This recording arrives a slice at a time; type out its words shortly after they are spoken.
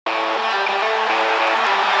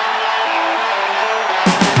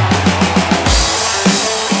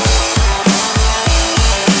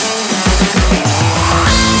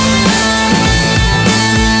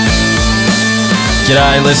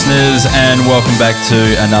G'day listeners and welcome back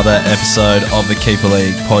to another episode of the Keeper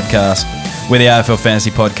League podcast. We're the AFL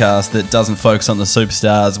Fantasy podcast that doesn't focus on the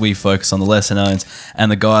superstars, we focus on the lesser knowns and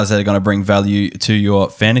the guys that are going to bring value to your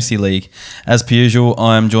fantasy league. As per usual,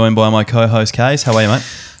 I am joined by my co-host Case. How are you, mate?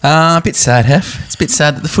 A bit sad, Hef. It's a bit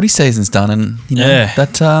sad that the footy season's done and, you know,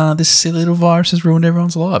 that this silly little virus has ruined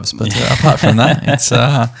everyone's lives. But apart from that,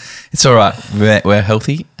 it's all right. We're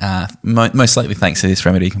healthy. Most likely thanks to this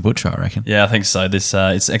remedy kombucha, I reckon. Yeah, I think so. This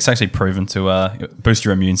it's actually proven to boost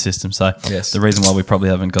your immune system. So yes. The reason why we probably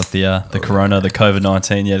haven't got the corona, the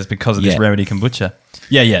COVID-19 yet is because of this remedy kombucha.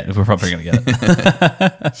 Yeah, we're probably going to get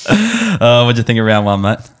it. What'd you think of round one,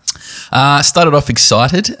 mate? Started off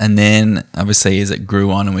excited, and then obviously as it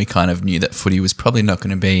grew on and we kind of knew that footy was probably not going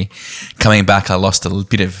to be coming back, I lost a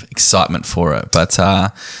bit of excitement for it. But,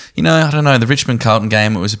 I don't know, the Richmond-Carlton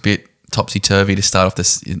game, it was a bit topsy-turvy to start off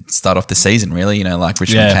the season, really. You know, like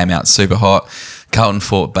Richmond came out super hot, Carlton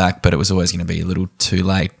fought back, but it was always going to be a little too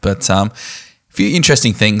late. But a few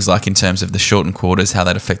interesting things, like in terms of the shortened quarters, how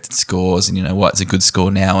that affected scores, and, you know, what's a good score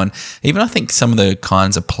now. And even I think some of the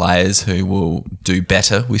kinds of players who will do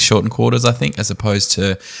better with shortened quarters, I think, as opposed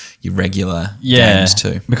to your regular games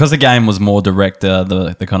too. Because the game was more direct,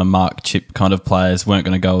 the kind of mark chip kind of players weren't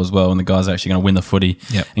going to go as well, and the guys are actually going to win the footy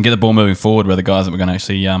and get the ball moving forward, where the guys that were going to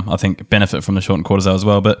actually, I think, benefit from the shortened quarters as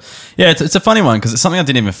well. But yeah, it's a funny one because it's something I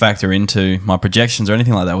didn't even factor into my projections or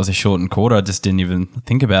anything like that was a shortened quarter. I just didn't even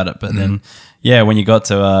think about it. But then, when you got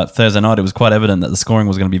to Thursday night, it was quite evident that the scoring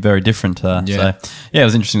was going to be very different. So, it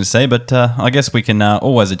was interesting to see. But I guess we can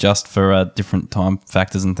always adjust for different time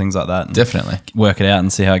factors and things like that. And definitely. Work it out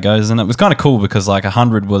and see how it goes. And it was kind of cool because like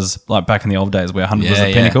 100 was like back in the old days where 100 was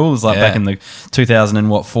the pinnacle. It was like back in the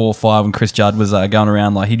 2004, 5 when Chris Judd was going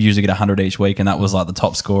around, like he'd usually get 100 each week and that was like the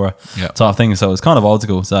top scorer type thing. So it was kind of old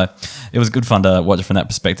school. So it was good fun to watch it from that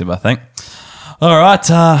perspective, I think. All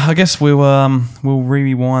right, I guess we'll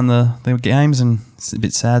rewind the games, and it's a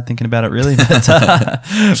bit sad thinking about it, really. But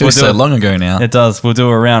feels so long ago now. It does. We'll do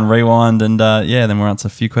a round rewind, and then we'll answer a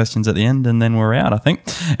few questions at the end, and then we're out, I think.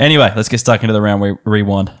 Anyway, let's get stuck into the round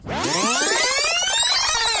rewind.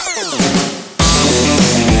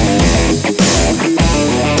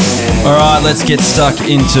 All right, let's get stuck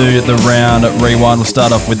into the round rewind. We'll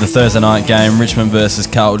start off with the Thursday night game, Richmond versus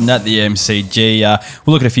Carlton at the MCG.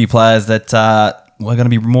 We'll look at a few players that we're going to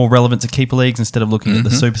be more relevant to keeper leagues instead of looking at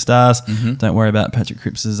the superstars. Don't worry about Patrick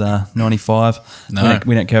Cripps's 95. No.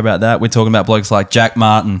 We don't care about that. We're talking about blokes like Jack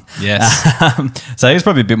Martin. Yes. So he was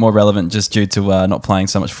probably a bit more relevant just due to not playing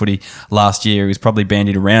so much footy last year. He was probably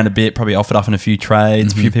bandied around a bit, probably offered up in a few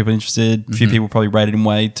trades, a few people interested, a few people probably rated him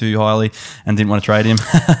way too highly and didn't want to trade him.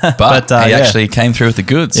 But he actually came through with the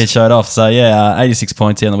goods. It showed off. So 86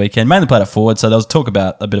 points here on the weekend. Mainly played at forward, so there was talk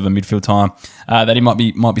about a bit of a midfield time that he might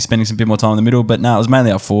be spending some bit more time in the middle, but no, it was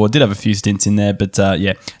mainly up forward. Did have a few stints in there, but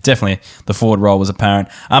definitely the forward role was apparent.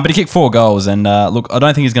 But he kicked 4 goals, and look, I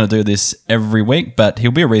don't think he's going to do this every week, but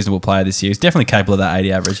he'll be a reasonable player this year. He's definitely capable of that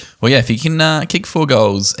 80 average. Well, if you can kick 4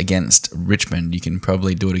 goals against Richmond, you can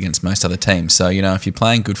probably do it against most other teams. So, you know, if you're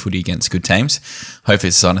playing good footy against good teams, hopefully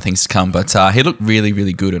it's a sign of things to come. But he looked really,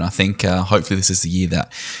 really good, and I think hopefully this is the year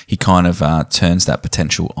that he kind of turns that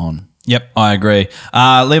potential on. Yep, I agree.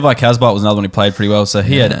 Levi Casbolt was another one who played pretty well. So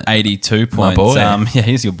he had 82 points. My boy.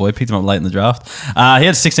 He's your boy. Picked him up late in the draft. He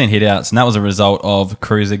had 16 hitouts, and that was a result of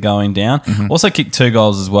Cruiser going down. Also kicked 2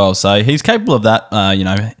 goals as well. So he's capable of that,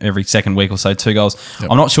 every second week or so, 2 goals. Yep.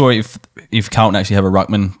 I'm not sure if Carlton actually have a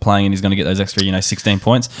ruckman playing and he's going to get those extra, 16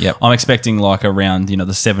 points. Yep. I'm expecting like around,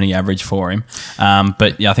 the 70 average for him.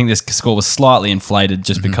 But I think this score was slightly inflated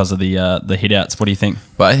just because of the hitouts. What do you think?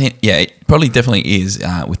 But I think, it probably definitely is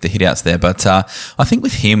with the hitouts there. But I think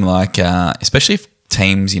with him, like, especially if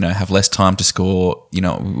teams, have less time to score,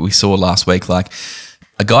 we saw last week, like,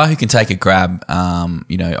 a guy who can take a grab,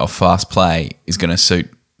 off fast play is going to suit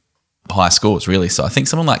high scores, really. So I think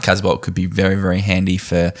someone like Casbolt could be very, very handy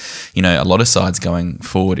for, a lot of sides going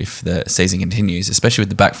forward if the season continues, especially with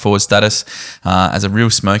the back forward status as a real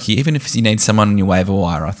smoky. Even if you need someone in your waiver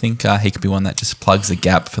wire, I think he could be one that just plugs the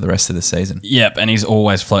gap for the rest of the season. Yep, and he's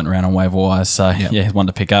always floating around on waiver wires, so he's one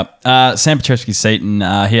to pick up. Sam Petreski-Seton,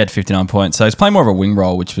 he had 59 points, so he's playing more of a wing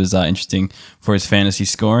role, which was interesting for his fantasy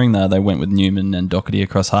scoring. They went with Newman and Doherty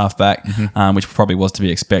across halfback, which probably was to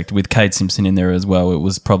be expected. With Cade Simpson in there as well, it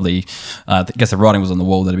was probably I guess the writing was on the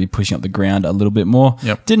wall that he'd be pushing up the ground a little bit more.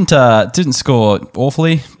 Yep. Didn't score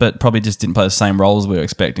awfully, but probably just didn't play the same role as we were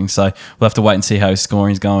expecting. So we'll have to wait and see how his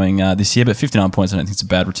scoring's going this year. But 59 points, I don't think it's a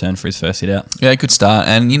bad return for his first hit out. Yeah, good start.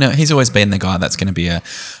 And, he's always been the guy that's going to be a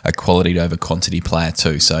quality over quantity player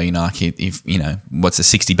too. So, what's a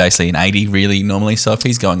 60 basically an 80 really normally? So if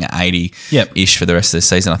he's going at 80-ish for the rest of the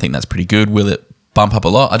season, I think that's pretty good. Will it bump up a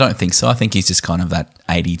lot? I don't think so. I think he's just kind of that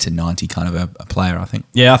 80 to 90 kind of a player, I think.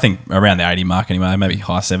 Yeah, I think around the 80 mark anyway, maybe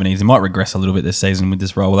high 70s. He might regress a little bit this season with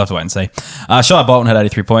this role. We'll have to wait and see. Shai Bolton had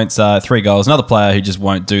 83 points, 3 goals. Another player who just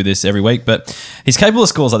won't do this every week, but he's capable of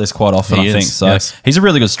scores like this quite often, I think. So he's a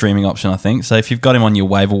really good streaming option, I think. So if you've got him on your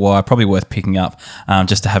waiver wire, probably worth picking up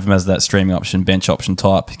just to have him as that streaming option, bench option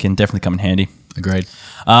type. He can definitely come in handy. Agreed.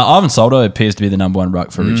 Ivan Soldo appears to be the number one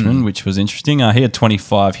ruck for Richmond, which was interesting. He had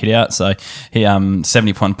 25 hit out, so he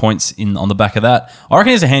 71 points on the back of that. I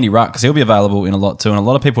reckon he's a handy ruck because he'll be available in a lot too, and a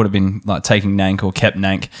lot of people would have been like taking Nank or kept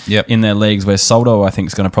Nank in their leagues, where Soldo I think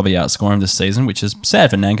is going to probably outscore him this season, which is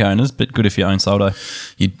sad for Nank owners, but good if you own Soldo.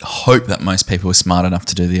 You'd hope that most people were smart enough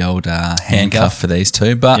to do the old handcuff for these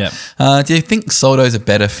two, but do you think Soldo's a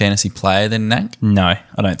better fantasy player than Nank? No,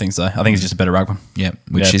 I don't think so. I think he's just a better ruckman. Yeah,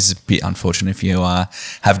 which is a bit unfortunate if you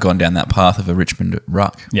have gone down that path of a Richmond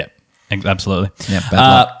ruck. Yeah. Absolutely. Yeah, bad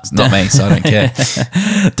luck. It's not me, so I don't care.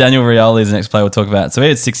 Daniel Rioli is the next player we'll talk about. So he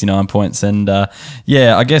had 69 points, and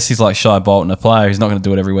I guess he's like Shai Bolton, a player who's not going to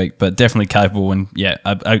do it every week, but definitely capable and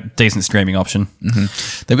a decent streaming option.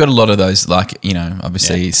 Mm-hmm. They've got a lot of those,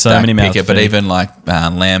 obviously so many Pickett, but even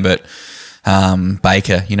Lambert,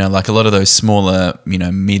 Baker, like a lot of those smaller,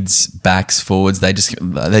 mids, backs, forwards,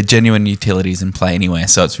 they're genuine utilities and play anywhere.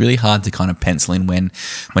 So it's really hard to kind of pencil in when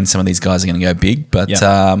some of these guys are going to go big. But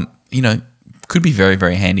could be very,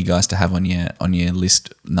 very handy guys to have on your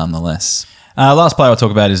list nonetheless. Last player I'll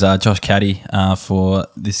talk about is Josh Caddy for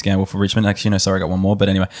this game, or for Richmond. Actually, no, sorry, I got one more. But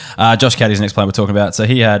anyway, Josh Caddy's the next player we're talking about. So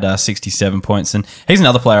he had 67 points, and he's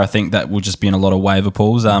another player I think that will just be in a lot of waiver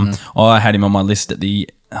pools. I had him on my list at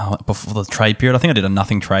before the trade period. I think I did a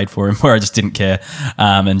nothing trade for him where I just didn't care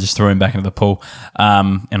and just threw him back into the pool.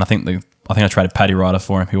 And I think I traded Paddy Ryder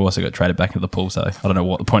for him, who also got traded back into the pool. So I don't know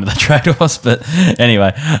what the point of that trade was. But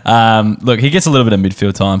anyway, look, he gets a little bit of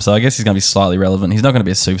midfield time. So I guess he's going to be slightly relevant. He's not going to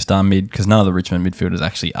be a superstar mid because none of the Richmond midfielders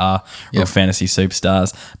actually are real fantasy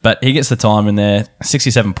superstars. But he gets the time in there.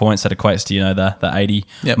 67 points, that equates to, the 80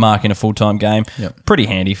 mark in a full-time game. Yep. Pretty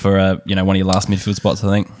handy for, one of your last midfield spots, I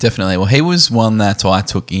think. Definitely. Well, he was one that I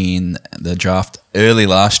took in the draft early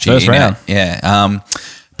last year. First round.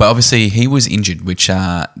 But obviously he was injured, which did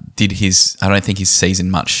I don't think his season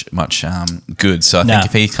much good. So I think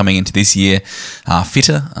if he's coming into this year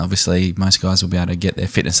fitter, obviously most guys will be able to get their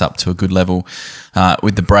fitness up to a good level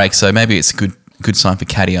with the break. So maybe it's a good sign for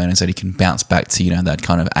caddy owners that he can bounce back to, that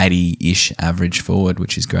kind of 80-ish average forward,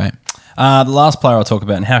 which is great. The last player I'll talk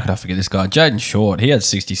about, and how could I forget this guy, Jaden Short. He had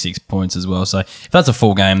 66 points as well. So if that's a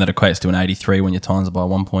full game, that equates to an 83 when your times are by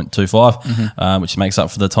 1.25, which makes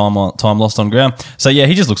up for the time lost on ground. So yeah,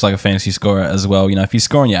 he just looks like a fantasy scorer as well. If you're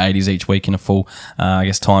scoring your 80s each week in a full,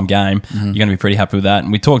 time game, you're going to be pretty happy with that.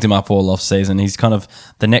 And we talked him up all off season. He's kind of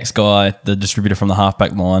the next guy, the distributor from the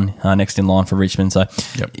halfback line, next in line for Richmond. So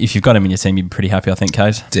if you've got him in your team, you'd be pretty happy, I think,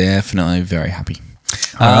 Kate. Definitely very happy.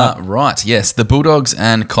 Right, yes, the Bulldogs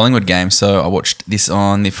and Collingwood game. So I watched this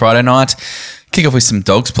on the Friday night. Kick off with some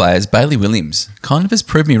Dogs players. Bailey Williams kind of has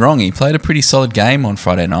proved me wrong. He played a pretty solid game on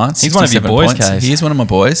Friday night. He's one of your boys, Case. He is one of my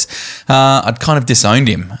boys. I'd kind of disowned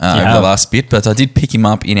him over the last bit, but I did pick him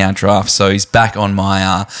up in our draft, so he's back on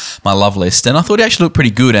my love list. And I thought he actually looked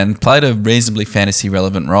pretty good and played a reasonably fantasy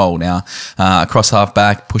relevant role. Now, across half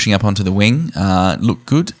back, pushing up onto the wing, looked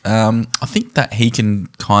good. I think that he can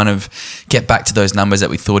kind of get back to those numbers that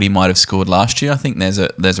we thought he might have scored last year. I think there's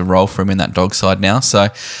a role for him in that dog side now. So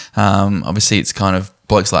obviously it's kind of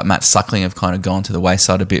blokes like Matt Suckling have kind of gone to the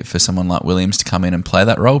wayside a bit for someone like Williams to come in and play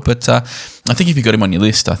that role. But I think if you got him on your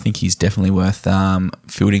list, I think he's definitely worth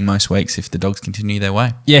fielding most weeks if the Dogs continue their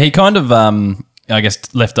way. Yeah, he kind of, I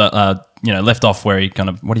guess, left off where he kind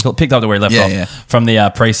of, picked up to where he left off from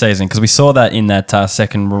the pre-season, because we saw that in that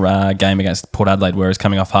second game against Port Adelaide where he was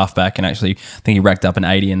coming off halfback, and actually I think he racked up an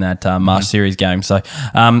 80 in that March series game. So,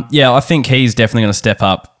 I think he's definitely going to step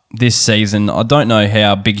up this season. I don't know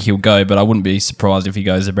how big he'll go, but I wouldn't be surprised if he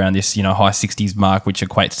goes around this, high 60s mark, which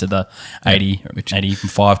equates to the 80,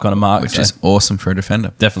 85 kind of mark. Which is awesome for a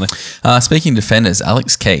defender. Definitely. Speaking of defenders,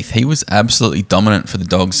 Alex Keith, he was absolutely dominant for the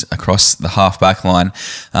Dogs across the half-back line.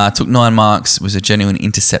 Took 9 marks, was a genuine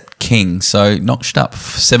intercept king, so notched up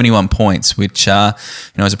 71 points, which is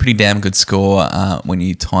a pretty damn good score when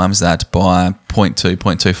you times that by 0.2,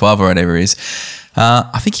 0.25 or whatever it is.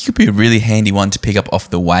 I think he could be a really handy one to pick up off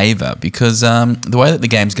the waiver because the way that the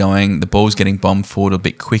game's going, the ball's getting bombed forward a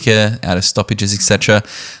bit quicker out of stoppages, etc.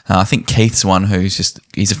 I think Keith's one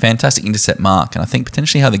he's a fantastic intercept mark, and I think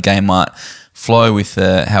potentially how the game might flow with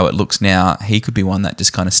how it looks now, he could be one that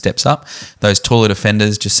just kind of steps up. Those taller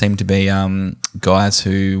defenders just seem to be guys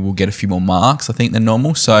who will get a few more marks, I think, than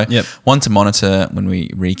normal. So one to monitor when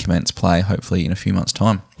we recommence play, hopefully in a few months'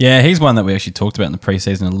 time. Yeah, he's one that we actually talked about in the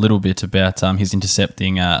preseason a little bit about his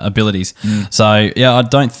intercepting abilities. So yeah, I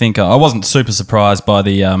don't think I wasn't super surprised by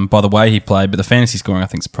the way he played, but the fantasy scoring I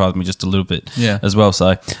think surprised me just a little bit as well.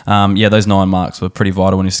 So those 9 marks were pretty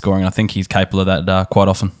vital when he's scoring. I think he's capable of that quite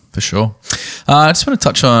often. For sure. I just want to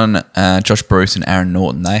touch on Josh Bruce and Aaron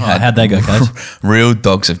Norton. How'd they go, Coach? Real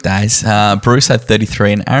dogs of days. Bruce had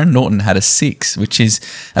 33 and Aaron Norton had a 6, which is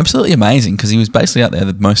absolutely amazing because he was basically out there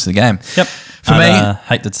most of the game. Yep. For me,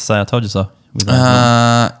 hate to say I told you so.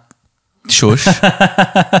 Shush.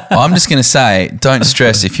 I'm just going to say, don't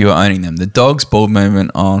stress if you are owning them. The Dogs' ball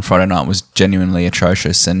movement on Friday night was genuinely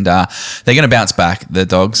atrocious, and they're going to bounce back, the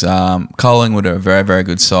Dogs. Collingwood are a very, very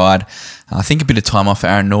good side. I think a bit of time off for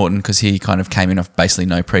Aaron Norton because he kind of came in off basically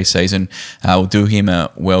no preseason will do him a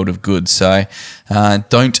world of good. So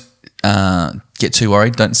don't get too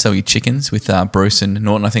worried. Don't sell your chickens with Bruce and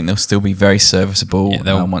Norton. I think they'll still be very serviceable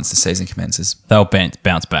once the season commences. They'll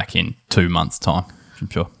bounce back in 2 months' time. I'm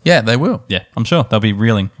sure. Yeah, they will. Yeah, I'm sure. They'll be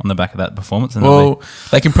reeling on the back of that performance. And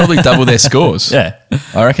they can probably double their scores. Yeah.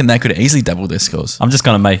 I reckon they could easily double their scores. I'm just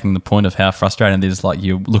kind of making the point of how frustrating it is, like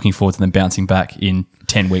you're looking forward to them bouncing back in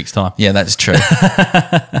 10 weeks' time. Yeah, that's true.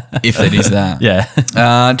 If it is that.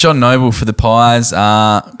 Yeah. John Noble for the Pies,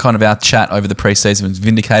 kind of our chat over the preseason was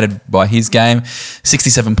vindicated by his game.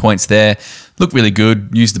 67 points there. Looked really good,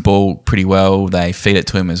 used the ball pretty well. They feed it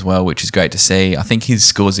to him as well, which is great to see. I think his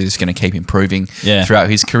scores are just going to keep improving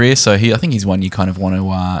throughout his career. So I think he's one you kind of want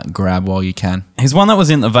to grab while you can. He's one that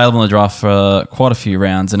was available in the draft for quite a few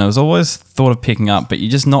rounds, and I was always thought of picking up, but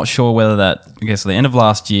you're just not sure whether that, I guess, at the end of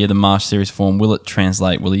last year, the Marsh series form, will it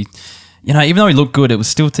translate? Will he... even though he looked good, it was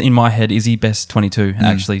still in my head, is he best 22?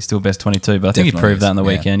 Actually, still best 22. But I think he proved that on the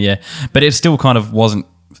weekend, But it still kind of wasn't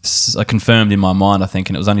confirmed in my mind, I think,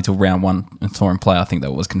 and it was only till round 1 and saw him play, I think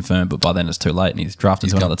that was confirmed, but by then it's too late and he's drafted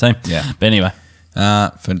to another team. Yeah. But anyway.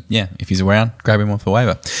 If he's around, grab him off the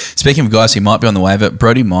waiver. Speaking of guys who might be on the waiver,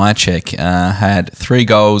 Brody Myercheck had 3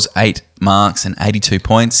 goals, 8 marks and 82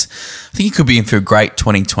 points. I think he could be in for a great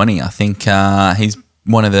 2020. I think he's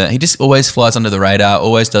he just always flies under the radar,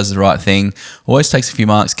 always does the right thing, always takes a few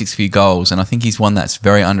marks, kicks a few goals, and I think he's one that's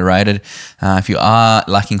very underrated. If you are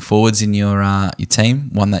lacking forwards in your team,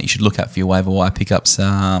 one that you should look at for your waiver wire pickups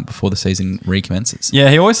before the season recommences. Yeah,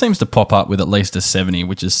 he always seems to pop up with at least a 70,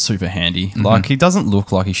 which is super handy. Mm-hmm. Like, he doesn't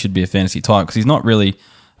look like he should be a fantasy type because he's not really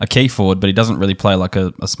a key forward, but he doesn't really play like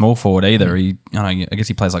a small forward either. I guess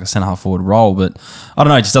he plays like a centre-half forward role, but I don't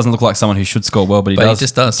know, he just doesn't look like someone who should score well, but he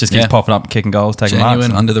just does. Just keeps popping up, kicking goals, taking marks.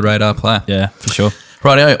 Genuine under-the-radar player. Yeah, for sure.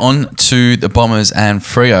 Rightio, on to the Bombers and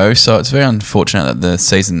Freo. So it's very unfortunate that the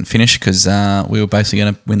season finished because we were basically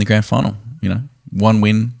going to win the grand final. 1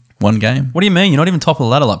 win, 1 game. What do you mean? You're not even top of the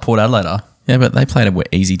ladder like Port Adelaide are. Yeah, but they played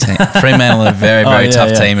a easy team. Fremantle are a very, very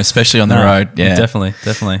tough team, especially on the road. Yeah, definitely. I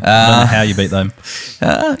don't know how you beat them.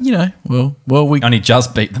 We only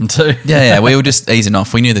just beat them too. We were just easing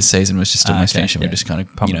off. We knew the season was just almost finished, and we're just kind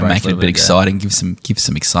of make it a bit exciting, give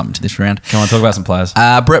some excitement to this round. Come on, talk about some players.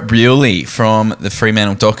 Brett Bewley from the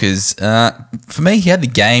Fremantle Dockers. For me, he had the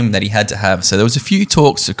game that he had to have. So there was a few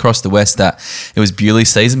talks across the West that it was Bewley's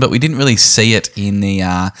season, but we didn't really see it in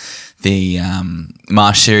the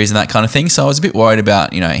Marsh series and that kind of thing. So I was a bit worried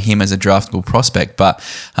about, him as a draftable prospect, but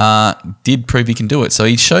did prove he can do it. So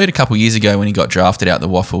he showed a couple of years ago when he got drafted out the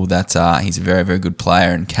waffle that he's a very, very good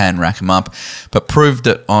player and can rack him up, but proved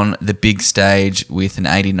it on the big stage with an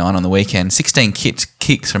 89 on the weekend. 16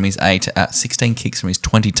 kicks from his 16 kicks from his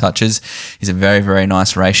 20 touches is a very, very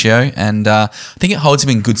nice ratio. And I think it holds him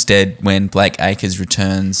in good stead when Blake Acres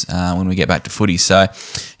returns when we get back to footy. So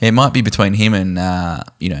it might be between him and,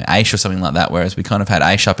 Aish or something like that, whereas we kind of had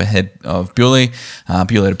Aish up ahead of Bewley.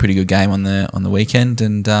 Bewley had a pretty good game on the weekend,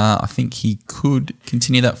 and I think he could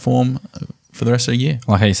continue that form for the rest of the year.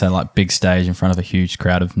 Like how you say, like big stage in front of a huge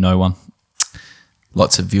crowd of no one.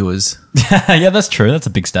 Lots of viewers. Yeah, that's true. That's a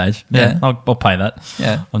big stage. Yeah, I'll pay that.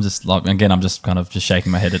 Yeah. I'm just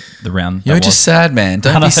shaking my head at the round. You're just sad, man.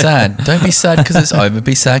 Don't be sad. Don't be sad because it's over.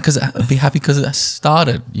 Be sad be happy because it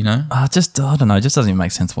started, I don't know. It just doesn't even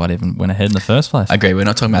make sense why it even went ahead in the first place. I agree. We're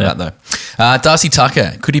not talking about that though. Darcy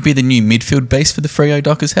Tucker, could he be the new midfield beast for the Freo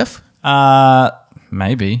Dockers, Hef?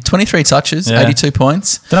 Maybe. 23 touches, Yeah. 82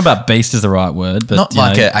 points. Don't know about beast is the right word, but Not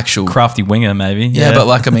like an actual crafty winger, maybe. Yeah, but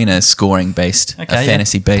like a scoring beast, a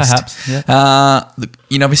fantasy beast. Perhaps. Yeah. Look,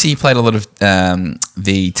 obviously he played a lot of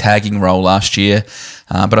the tagging role last year,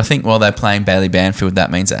 but I think while they're playing Bailey Banfield, that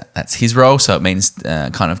means that's his role. So it means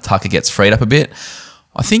kind of Tucker gets freed up a bit.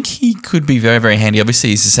 I think he could be very, very handy. Obviously,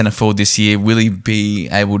 he's a centre forward this year. Will he be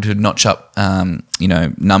able to notch up,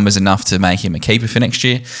 numbers enough to make him a keeper for next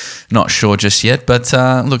year? Not sure just yet. But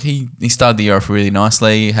look, he started the year off really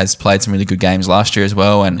nicely. Has played some really good games last year as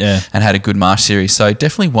well, and had a good March series. So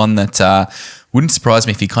definitely one that wouldn't surprise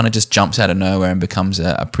me if he kind of just jumps out of nowhere and becomes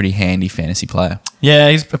a pretty handy fantasy player.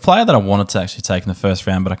 Yeah, he's a player that I wanted to actually take in the first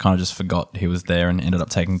round, but I kind of just forgot he was there and ended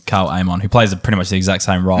up taking Carl Amon, who plays pretty much the exact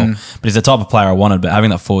same role. But he's the type of player I wanted, but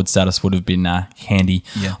having that forward status would have been handy,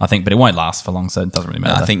 I think. But it won't last for long, so it doesn't really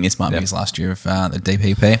matter. I think this might be his last year of the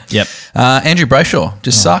DPP. Yep. Andrew Brayshaw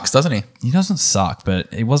just sucks, doesn't he? He doesn't suck,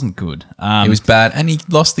 but he wasn't good. He was bad, and he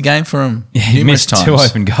lost the game for him he numerous missed times. 2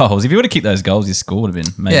 open goals. If he would have kicked those goals, his score would have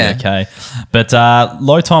been maybe okay. But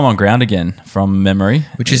low time on ground again from memory.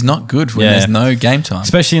 Which is not good when there's no game time.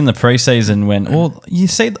 Especially in the preseason when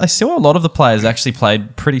I saw a lot of the players actually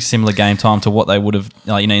played pretty similar game time to what they would have,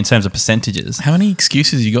 in terms of percentages. How many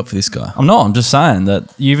excuses you got for this guy? I'm just saying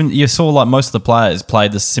that you saw like most of the players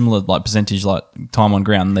played the similar like percentage like time on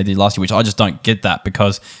ground than they did last year, which I just don't get that,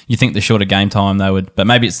 because you think the shorter game time they would, but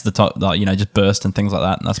maybe it's the top, just burst and things like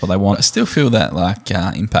that, and that's what they want. I still feel that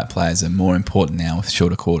impact players are more important now with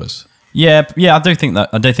shorter quarters. Yeah, I do think that.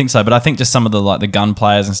 I do think so, but I think just some of the gun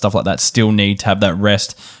players and stuff like that still need to have that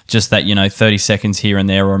rest, just that 30 seconds here and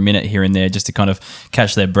there or a minute here and there, just to kind of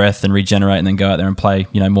catch their breath and regenerate, and then go out there and play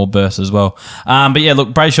more bursts as well. But yeah, look,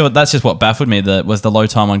 Brayshaw, that's just what baffled me. That was the low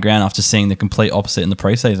time on ground after seeing the complete opposite in the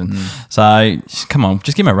preseason. So come on,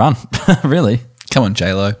 just give him a run, really. Come on,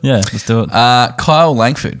 J-Lo. Yeah, let's do it. Kyle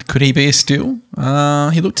Langford, could he be a steal?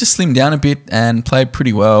 He looked to slim down a bit and played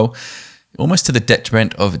pretty well, almost to the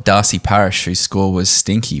detriment of Darcy Parish, whose score was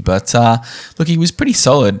stinky. But look, he was pretty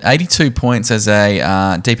solid. 82 points as a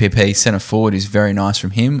DPP centre forward is very nice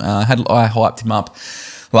from him. I hyped him up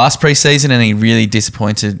last preseason, and he really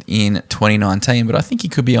disappointed in 2019. But I think he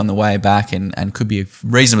could be on the way back and could be a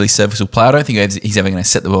reasonably serviceable player. I don't think he's ever going to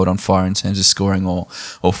set the world on fire in terms of scoring or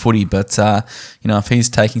footy. But if he's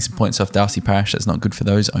taking some points off Darcy Parish, that's not good for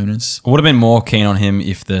those owners. I would have been more keen on him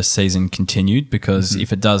if the season continued, because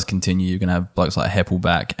if it does continue, you're going to have blokes like Heppel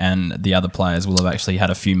back, and the other players will have actually had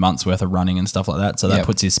a few months worth of running and stuff like that. So that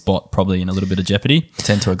puts his spot probably in a little bit of jeopardy. I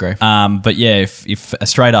tend to agree. But yeah, if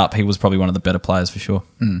straight up, he was probably one of the better players for sure.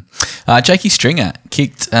 Jakey Stringer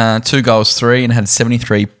kicked 2 goals, 3, and had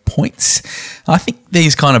 73 points. I think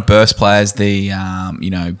these kind of burst players, the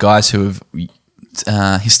guys who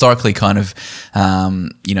have historically kind of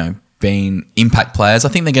been impact players, I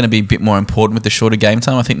think they're going to be a bit more important with the shorter game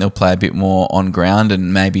time. I think they'll play a bit more on ground,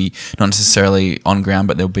 and maybe not necessarily on ground,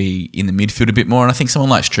 but they'll be in the midfield a bit more. And I think someone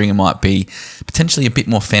like Stringer might be potentially a bit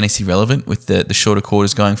more fantasy relevant with the shorter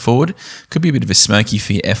quarters going forward. Could be a bit of a smoky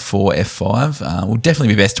for your F4, F5. Will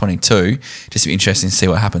definitely be best 22. Just be interesting to see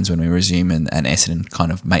what happens when we resume and Essendon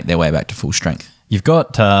kind of make their way back to full strength. You've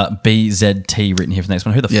got BZT written here for the next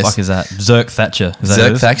one. Who the fuck is that? Zerk Thatcher. Is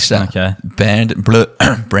that Zerk Thatcher. Okay.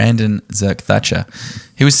 Brandon Zerk Thatcher.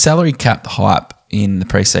 He was salary capped hype in the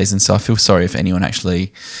preseason, so I feel sorry if anyone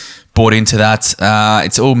actually bought into that.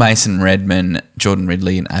 It's all Mason Redman, Jordan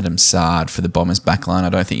Ridley, and Adam Sard for the Bombers backline. I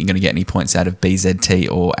don't think you're going to get any points out of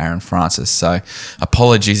BZT or Aaron Francis. So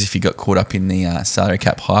apologies if you got caught up in the salary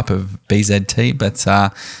cap hype of BZT,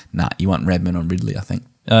 but you want Redman or Ridley, I think.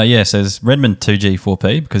 It says Redmond 2G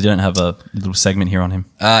 4P, because you don't have a little segment here on him.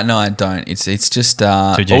 No, I don't. It's just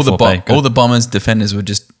 2G, all the Bombers defenders were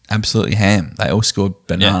just absolutely ham. They all scored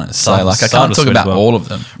bananas. Yeah, I can't talk about all of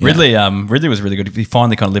them. Ridley was really good. He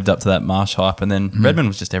finally kind of lived up to that Marsh hype, and then Redmond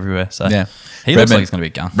was just everywhere. So yeah, he looks like he's going to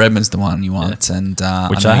be a gun. Redmond's the one you want, and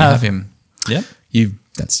which I have him. Yep.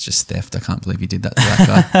 That's just theft. I can't believe you did that to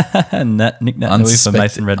that guy. Nick Nat for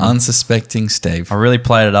Mason Redmond. Unsuspecting Steve. I really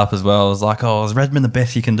played it up as well. I was like, is Redmond the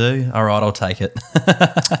best you can do? All right, I'll take it.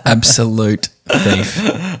 Absolute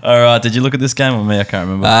thief. All right, did you look at this game or me? I can't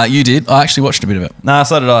remember. You did. I actually watched a bit of it. No,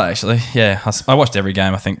 so did I actually. Yeah, I watched every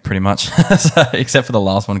game, I think, pretty much, except for the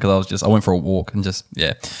last one, because I went for a walk and just,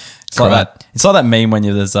 It's like that. It's like that meme when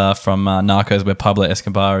there's from Narcos where Pablo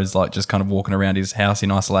Escobar is like just kind of walking around his house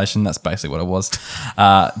in isolation. That's basically what it was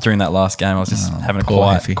during that last game. I was just having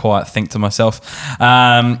a quiet think to myself.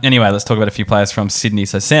 Anyway, let's talk about a few players from Sydney.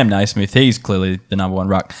 So Sam Naismith, he's clearly the number one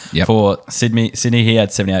ruck for Sydney. He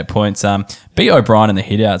had 78 points. Beat O'Brien in the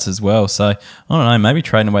hitouts as well. So I don't know, maybe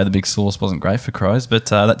trading away the big source wasn't great for Crows, but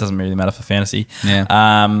that doesn't really matter for fantasy.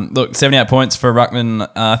 Yeah. Look, 78 points for a ruckman.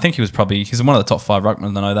 I think he's one of the top 5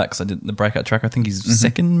 ruckmen. I know that because I did the breakout track. I think he's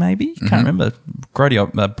second, maybe. Can't remember. Brody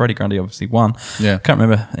Grundy obviously won. Yeah. Can't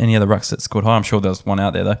remember any other rucks that scored high. I'm sure there was one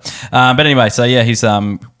out there though. But anyway, so yeah, he's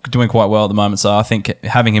doing quite well at the moment. So I think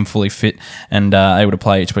having him fully fit and able to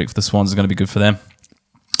play each week for the Swans is going to be good for them.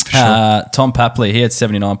 Sure. Tom Papley, he had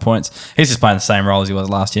 79 points. He's just playing the same role as he was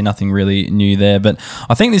last year. Nothing really new there. But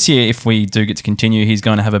I think this year, if we do get to continue, he's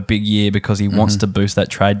going to have a big year because he wants to boost that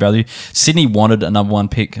trade value. Sydney wanted a number one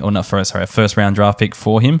pick, a first round draft pick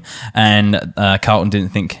for him, and Carlton didn't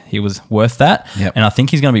think he was worth that. Yep. And I think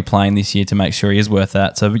he's going to be playing this year to make sure he is worth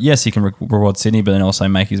that. So yes, he can reward Sydney, but then also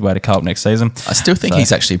make his way to Carlton next season. I still think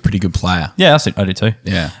he's actually a pretty good player. Yeah, I do too.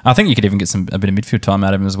 Yeah. I think you could even get a bit of midfield time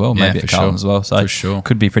out of him as well, maybe at Carlton as well. So for sure.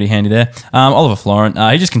 Could be pretty handy there. Oliver Florent,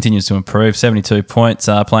 he just continues to improve. 72 points,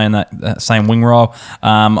 playing that same wing role.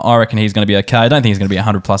 I reckon he's going to be okay. I don't think he's going to be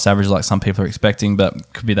 100 plus average like some people are expecting,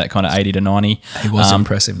 but could be that kind of 80 to 90. He was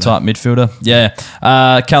impressive though. Type midfielder.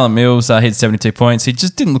 Yeah. Callum Mills, he had 72 points. He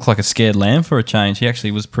just didn't look like a scared lamb for a change. He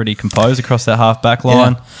actually was pretty composed across that half back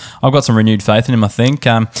line. Yeah. I've got some renewed faith in him, I think.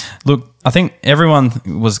 Look, I think everyone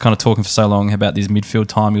was kind of talking for so long about this midfield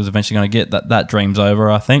time he was eventually going to get. That dream's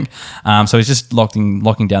over, I think. So he's just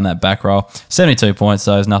locking down that back row. 72 points,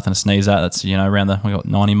 so there's nothing to sneeze at. That's around the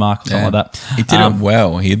 90 mark or something like that. He did it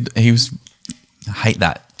well. He was. I hate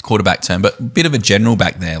that quarterback term, but a bit of a general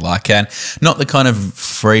back there, like, and not the kind of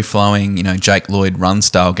free flowing, Jake Lloyd run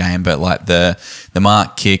style game, but like the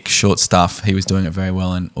mark, kick, short stuff. He was doing it very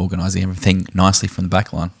well and organising everything nicely from the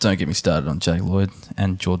back line. Don't get me started on Jake Lloyd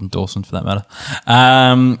and Jordan Dawson for that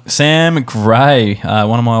matter. Sam Gray,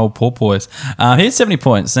 one of my old Port boys, he had 70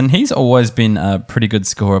 points, and he's always been a pretty good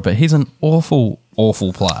scorer, but he's an awful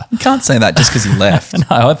player. You can't say that just because he left.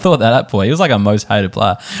 No, I thought that boy. He was like a most hated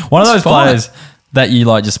player. One of those players that you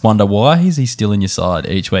just wonder, why is he still in your side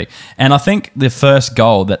each week? And I think the first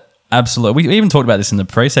goal that absolutely, we even talked about this in the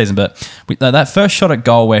preseason, but that first shot at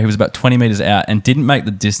goal where he was about 20 metres out and didn't make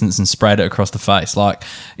the distance and sprayed it across the face. Like,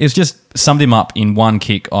 it was just summed him up in one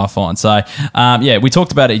kick, I find. So, we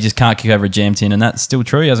talked about it. He just can't kick over a jam tin, and that's still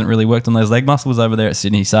true. He hasn't really worked on those leg muscles over there at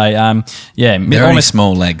Sydney. So, they're only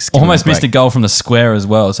small legs. Almost missed a goal from the square as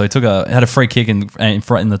well. So he had a free kick in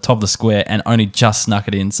the top of the square and only just snuck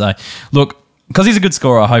it in. So, look, because he's a good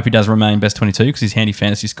scorer, I hope he does remain best 22 because he's handy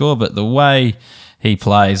fantasy score. But the way he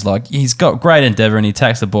plays, he's got great endeavour and he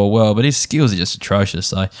attacks the ball well, but his skills are just atrocious.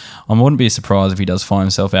 So I wouldn't be surprised if he does find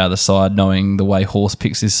himself out of the side, knowing the way Horse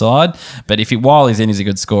picks his side. But while he's in, he's a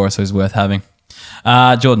good scorer, so he's worth having.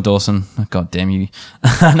 Jordan Dawson, God damn you!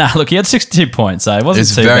 Look, he had 62 points, so it wasn't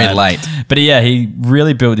too bad. It's very late. But he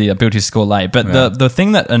really built his score late. But the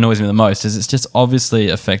thing that annoys me the most is it's just obviously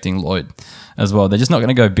affecting Lloyd as well. They're just not going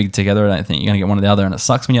to go big together. I don't think you're going to get one or the other, and it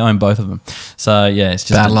sucks when you own both of them. So it's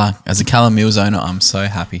just bad luck. As a Callum Mills owner, I'm so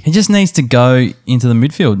happy. He just needs to go into the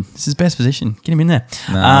midfield. It's his best position. Get him in there.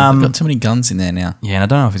 No, they've got too many guns in there now. Yeah, and I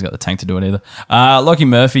don't know if he's got the tank to do it either. Lockie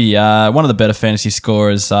Murphy, one of the better fantasy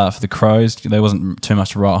scorers for the Crows. There wasn't too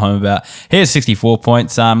much to write home about. He has 64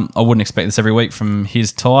 points. I wouldn't expect this every week from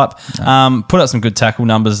his type. No. Put up some good tackle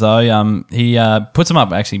numbers though. He puts them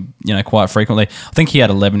up actually, quite frequently. I think he had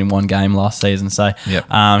 11 in one game last season. So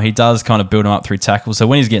he does kind of build them up through tackles. So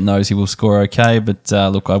when he's getting those, he will score okay. But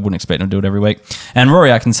look, I wouldn't expect him to do it every week. And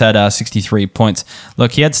Rory Atkins had 63 points.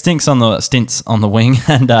 Look, he had stints on the wing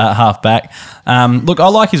and half back. Look, I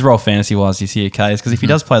like his role fantasy-wise this year, K's, because if he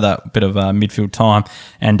does play that bit of midfield time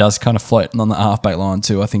and does kind of float on the half-back line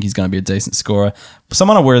too, I think he's going to be a decent scorer.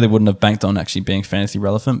 Someone I really wouldn't have banked on actually being fantasy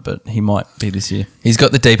relevant, but he might be this year. He's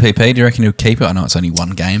got the DPP. Do you reckon he'll keep it? I know it's only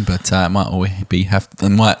one game, but it might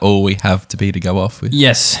all we have to be to go off with.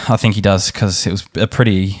 Yes, I think he does, because it was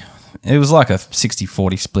it was like a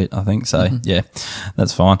 60-40 split, I think. So, yeah,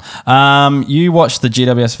 that's fine. You watched the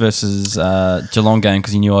GWS versus Geelong game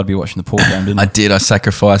because you knew I'd be watching the Port game, didn't you? I did. I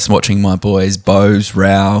sacrificed watching my boys, Bose,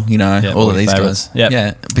 Rao, all of these favourites. guys. Yep.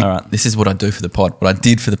 Yeah. All right. This is what I do for the pod, what I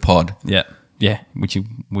did for the pod. Yeah. Yeah, which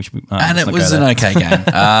and it was an okay game.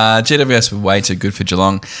 GWS were way too good for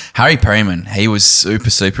Geelong. Harry Perryman, he was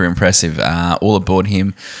super impressive. All aboard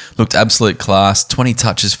him. Looked absolute class. 20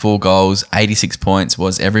 touches, 4 goals, 86 points,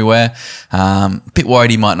 was everywhere. Bit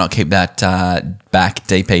worried he might not keep that back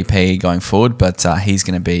DPP going forward, but he's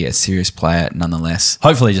going to be a serious player nonetheless.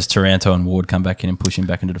 Hopefully just Taranto and Ward come back in and push him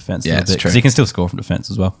back into defence a little bit, because he can still score from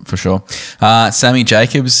defence as well. For sure. Sammy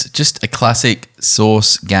Jacobs, just a classic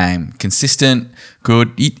Source game. Consistent,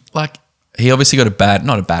 good. He obviously got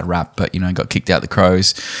not a bad rap, but, got kicked out the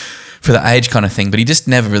Crows for the age kind of thing, but he just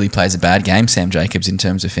never really plays a bad game, Sam Jacobs, in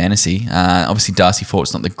terms of fantasy. Obviously, Darcy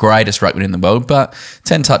Fort's not the greatest ruckman in the world, but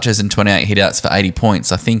 10 touches and 28 hitouts for 80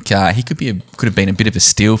 points. I think he could have been a bit of a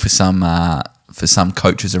steal for some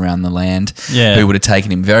coaches around the land who would have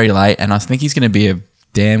taken him very late, and I think he's going to be a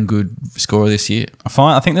damn good scorer this year.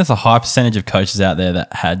 I think there's a high percentage of coaches out there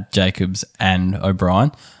that had Jacobs and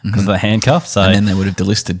O'Brien because of the handcuff. So, and then they would have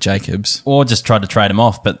delisted Jacobs. Or just tried to trade him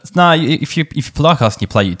off. But no, if you like us and you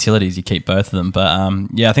play utilities, you keep both of them. But I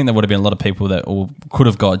think there would have been a lot of people that could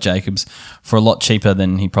have got Jacobs for a lot cheaper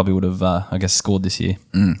than he probably would have, scored this year.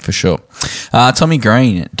 For sure. Tommy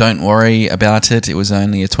Green, don't worry about it. It was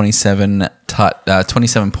only a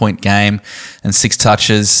 27-point game and 6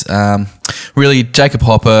 touches. Really, Jacob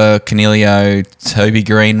Hopper, Canelio, Toby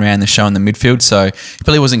Green ran the show in the midfield, so he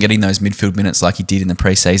probably wasn't getting those midfield minutes like he did in the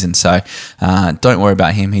preseason. So don't worry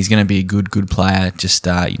about him. He's going to be a good player. Just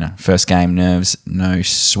first game, nerves, no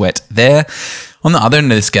sweat there. On the other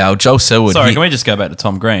end of the scale, Joel Selwood. Sorry, can we just go back to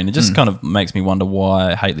Tom Green? It just kind of makes me wonder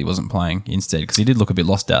why Haitley wasn't playing instead, because he did look a bit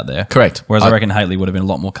lost out there. Correct. Whereas I reckon Haitley would have been a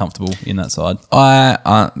lot more comfortable in that side.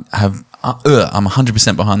 I'm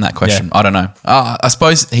 100% behind that question. Yeah. I don't know. I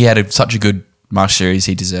suppose he had such a good March series,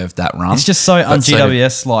 he deserved that run. It's just so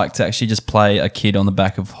un-GWS like to actually just play a kid on the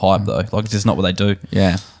back of hype though. Like, it's just not what they do.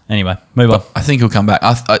 Yeah. Anyway, move on. I think he'll come back.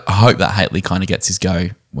 I hope that Haitley kind of gets his go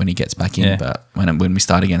when he gets back in, but when we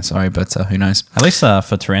start again, but who knows? At least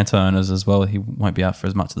for Taranto owners as well, he won't be out for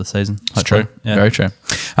as much of the season. That's true. Yeah. Very true.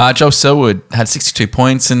 Joel Selwood had 62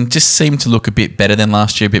 points and just seemed to look a bit better than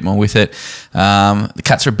last year, a bit more with it. The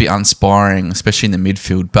Cats are a bit uninspiring, especially in the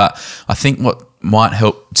midfield, but I think what might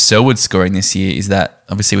help Selwood scoring this year is that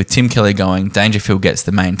obviously with Tim Kelly going, Dangerfield gets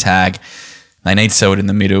the main tag. They need Selwood in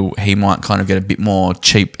the middle. He might kind of get a bit more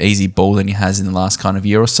cheap, easy ball than he has in the last kind of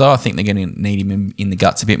year or so. I think they're going to need him in the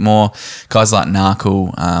guts a bit more. Guys like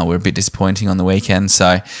Narkle were a bit disappointing on the weekend.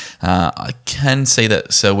 So I can see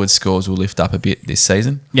that Selwood's scores will lift up a bit this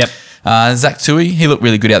season. Yep. Zach Tui, he looked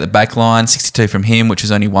really good out the back line, 62 from him, which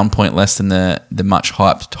is only 1 point less than the much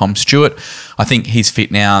hyped Tom Stewart. I think he's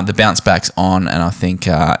fit now. The bounce back's on, and I think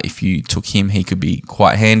if you took him, he could be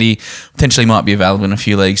quite handy. Potentially might be available in a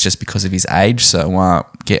few leagues just because of his age, so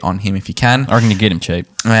get on him if you can. I reckon you get him cheap.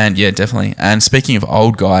 And yeah, definitely. And speaking of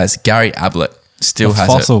old guys, Gary Ablett still has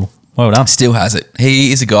fossil. it. Well done. Still has it.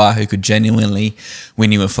 He is a guy who could genuinely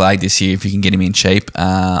win you a flag this year if you can get him in cheap.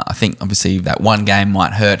 I think obviously that one game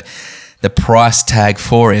might hurt the price tag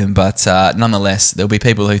for him, but nonetheless, there'll be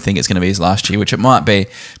people who think it's going to be his last year, which it might be,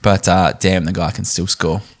 but damn, the guy can still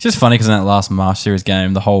score. It's just funny because in that last March series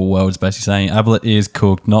game, the whole world is basically saying Ablett is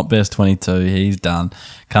cooked, not best 22, he's done.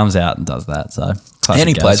 Comes out and does that, so... And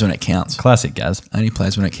he plays when it counts. Classic Gaz. And he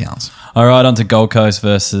plays when it counts. All right, on to Gold Coast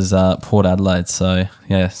versus Port Adelaide. So,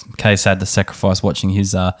 yeah, Case had to sacrifice watching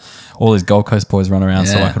all his Gold Coast boys run around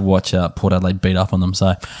so I could watch Port Adelaide beat up on them.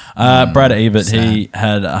 So, Brad Ebert, he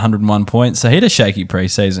had 101 points. So, he had a shaky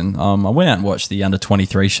preseason. I went out and watched the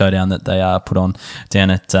under-23 showdown that they put on down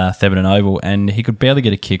at Thebarton Oval, and he could barely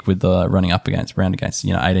get a kick with running up against 18 to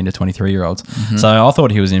 23-year-olds. Mm-hmm. So, I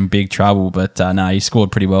thought he was in big trouble, but he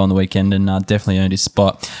scored pretty well on the weekend and definitely earned his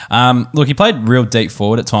spot. Look, he played real deep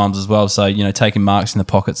forward at times as well, so taking marks in the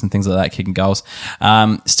pockets and things like that, kicking goals.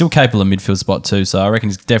 Still capable of midfield spot too, so I reckon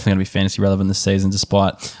he's definitely going to be fantasy relevant this season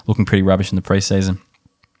despite looking pretty rubbish in the preseason.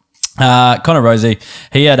 Connor Rosie,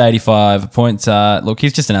 he had 85 points. Look,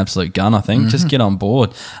 he's just an absolute gun, I think. Mm-hmm. Just get on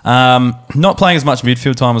board. Not playing as much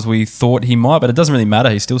midfield time as we thought he might, but it doesn't really matter.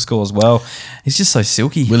 He still scores well. He's just so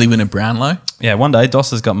silky. Will he win a Brownlow? Yeah, one day.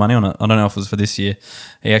 Doss has got money on it. I don't know if it was for this year.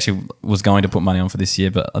 He actually was going to put money on for this year,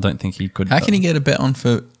 but I don't think he could. How can he get a bet on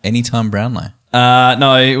for anytime Brownlow?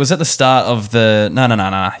 No, it was at the start of the. No.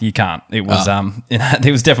 You can't. It was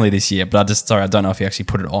it was definitely this year. But I don't know if he actually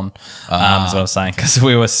put it on. Is what I was saying, because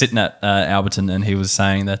we were sitting at Alberton and he was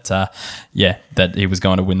saying that that he was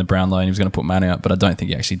going to win the Brownlow and he was going to put money up, but I don't think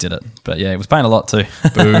he actually did it. But yeah, he was paying a lot too.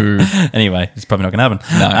 Boo. Anyway, it's probably not going to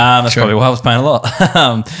happen. No, that's probably why I was paying a lot.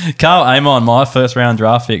 Carl Amon, my first round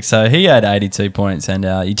draft pick. So he had 82 points and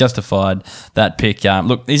he justified that pick.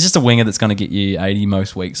 Look, he's just a winger that's going to get you 80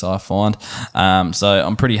 most weeks, I find. So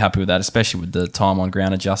I'm pretty happy with that, especially with the time on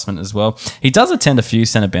ground adjustment as well. He does attend a few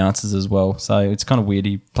centre bounces as well, so it's kind of weird.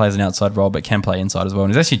 He plays an outside role but can play inside as well.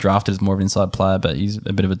 And he's actually drafted as more of an inside player, but he's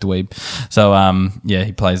a bit of a dweeb. So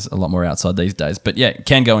he plays a lot more outside these days. But yeah,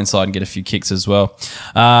 can go inside and get a few kicks as well.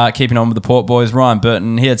 Keeping on with the Port boys, Ryan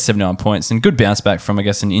Burton, he had 79 points and good bounce back from, I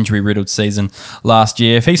guess, an injury-riddled season last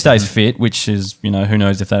year. If he stays fit, which is, who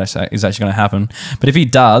knows if that is actually going to happen. But if he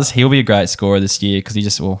does, he'll be a great scorer this year because he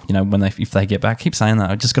just, if they get back, keep saying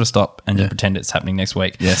that. I just got to stop and just pretend it's happening next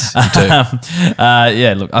week. Yes, you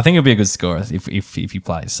do. Look, I think he'll be a good scorer if he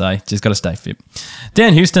plays. So just got to stay fit.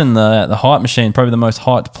 Dan Houston, the hype machine, probably the most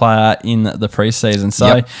hyped player in the preseason.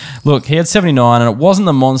 So look, he had 79 and it wasn't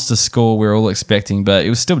the monster score we were all expecting, but it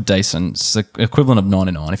was still decent. It's the equivalent of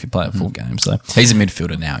 99 if you play a full game. So he's a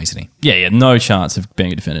midfielder now, isn't he? Yeah, no chance of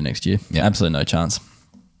being a defender next year. Yeah, absolutely no chance.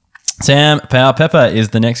 Sam Powell-Pepper is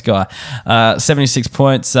the next guy. 76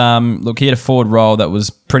 points. Look, he had a forward role that was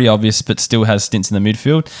pretty obvious, but still has stints in the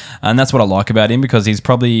midfield. And that's what I like about him because he's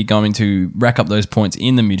probably going to rack up those points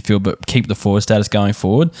in the midfield, but keep the forward status going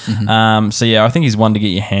forward. I think he's one to get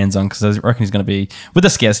your hands on because I reckon he's going to be, with the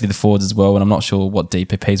scarcity of the forwards as well, and I'm not sure what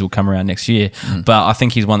DPPs will come around next year, but I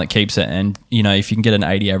think he's one that keeps it. And, if you can get an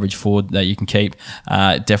 80 average forward that you can keep,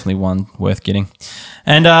 definitely one worth getting.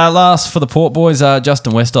 And last for the Port boys,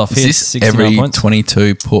 Justin Westhoff. Is this every points.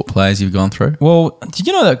 22 Port players you've gone through? Well, did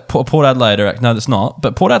you know that Port Adelaide no, that's not.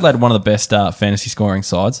 But Port Adelaide are one of the best fantasy scoring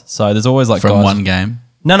sides. So there's always from guys, one game?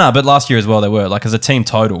 No, but last year as well they were. Like as a team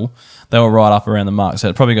total, they were right up around the mark. So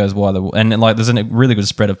it probably goes why they and there's a really good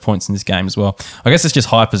spread of points in this game as well. I guess it's just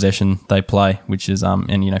high possession they play, which is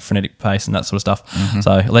frenetic pace and that sort of stuff.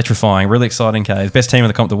 So electrifying, really exciting. Best team in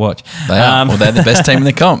the comp to watch. They are. Well, they're the best team in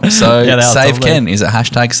the comp. So save Ken. Is it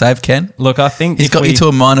hashtag save Ken? Look, I think he's got you to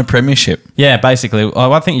a minor premiership. Yeah, basically.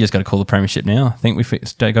 I think you just got to call the premiership now. I think if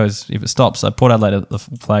it stops. So Port Adelaide are the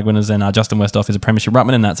flag winners and Justin Westhoff is a premiership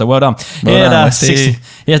ruckman in that. So well done.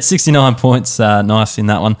 He had 69 points. Nice in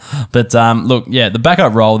that one. But look, the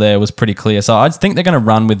backup role there was pretty clear. So I think they're going to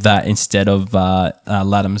run with that instead of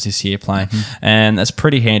Laddams this year playing. And that's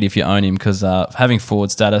pretty handy if you own him because having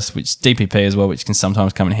forward status, which DPP as well, which can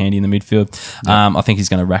sometimes come in handy in the midfield, I think he's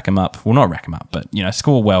going to rack him up. Well, not rack him up, but,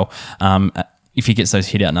 score well. If he gets those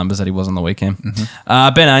hit-out numbers that he was on the weekend.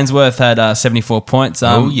 Ben Ainsworth had 74 points.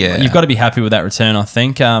 You've got to be happy with that return, I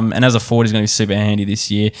think. And as a forward, he's going to be super handy this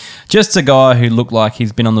year. Just a guy who looked like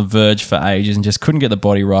he's been on the verge for ages and just couldn't get the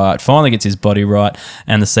body right. Finally gets his body right,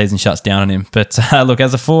 and the season shuts down on him. But look,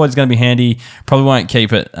 as a forward, he's going to be handy. Probably won't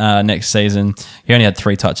keep it next season. He only had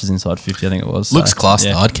 3 touches inside 50, I think it was. Looks class,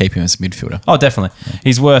 though. I'd keep him as a midfielder. Oh, definitely. Yeah.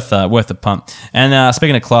 He's worth the pump. And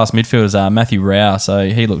speaking of class midfielders, Matthew Rao, so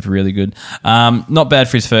he looked really good. Not bad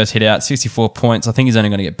for his first hit out, 64 points. I think he's only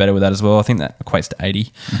going to get better with that as well. I think that equates to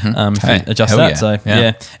 80 if you adjust that. Yeah. So,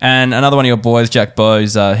 yeah. And another one of your boys, Jack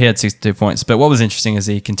Bowes, he had 62 points. But what was interesting is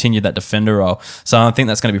he continued that defender role. So I think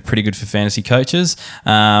that's going to be pretty good for fantasy coaches.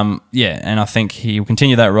 And I think he will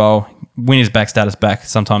continue that role, win his back status back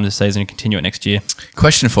sometime this season and continue it next year.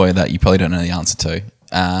 Question for you that you probably don't know the answer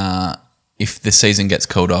to. If the season gets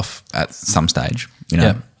called off at some stage,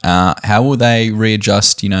 how will they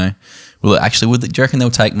readjust, do you reckon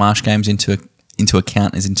they'll take Marsh games into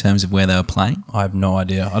account as in terms of where they were playing? I have no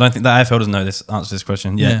idea. I don't think the AFL doesn't know this answer to this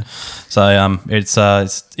question yet. Yeah. So it's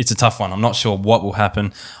a tough one. I'm not sure what will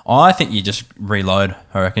happen. I think you just reload.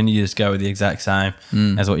 I reckon you just go with the exact same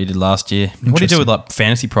as what you did last year. What do you do with like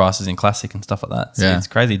fantasy prices in Classic and stuff like that? So it's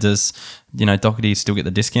crazy. Does Doherty still get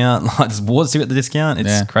the discount? Like, does Ward still get the discount?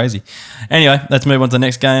 It's crazy. Anyway, let's move on to the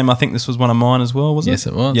next game. I think this was one of mine as well, was it? Yes,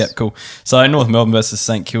 it was. Yeah, cool. So North Melbourne versus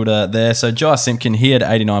St Kilda there. So Jai Simpkin, he had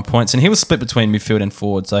 89 points and he was split between midfield and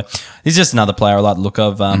forward. So he's just another player I like the look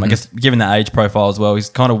of. I guess given the age profile as well, he's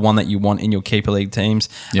kind of one that you want in your keeper league teams.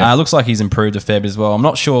 Looks like he's improved a fair bit as well. I'm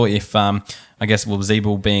not sure if I guess with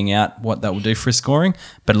Zeeble being out, what that will do for his scoring.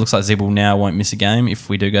 But it looks like Zeeble now won't miss a game if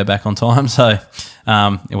we do go back on time. So,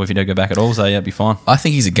 or if you don't go back at all, so it'd be fine. I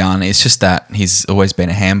think he's a gun. It's just that he's always been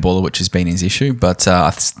a handballer, which has been his issue. But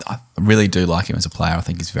I really do like him as a player. I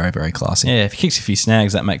think he's very, very classy. Yeah, if he kicks a few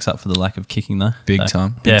snags, that makes up for the lack of kicking, though. Big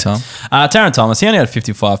time. Taron Thomas, he only had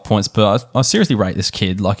 55 points, but I seriously rate this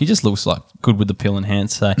kid. Like, he just looks like good with the pill in hand.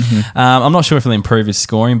 So I'm not sure if he'll improve his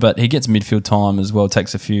scoring, but he gets midfield time as well,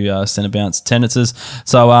 takes a few centre bounce tendencies.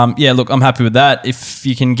 So, look, I'm happy with that. If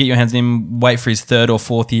you can get your hands on him, wait for his 3rd or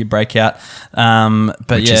 4th year breakout.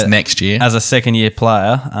 Which is next year. As a 2nd year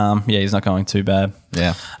player, he's not going too bad.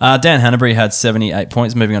 Yeah. Dan Hanbury had 78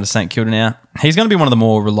 points, moving on to St Kilda now. He's going to be one of the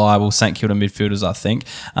more reliable St Kilda midfielders, I think.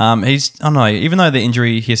 I don't know, even though the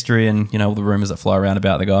injury history and, all the rumours that fly around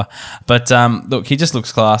about the guy. But, look, he just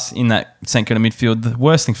looks class in that St Kilda midfield. The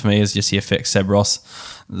worst thing for me is just he affects Seb Ross,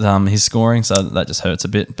 his scoring, so that just hurts a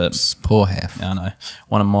bit. But poor half. Yeah, I know.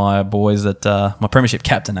 One of my boys that, my premiership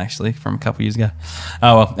captain, actually, from a couple of years ago.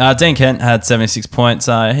 Oh, well. Dean Kent had 76 points.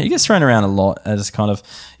 He gets thrown around a lot as kind of,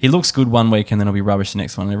 he looks good one week and then he'll be rubbish the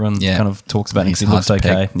next one. Everyone kind of talks about him because he looks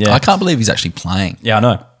okay. Yeah. I can't believe he's actually playing. Yeah, I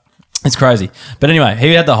know. It's crazy. But anyway,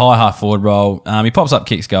 he had the high half forward role. He pops up,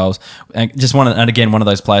 kicks goals. And again, one of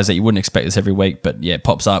those players that you wouldn't expect this every week, but yeah,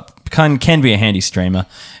 pops up. Can be a handy streamer.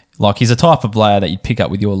 Like, he's a type of player that you'd pick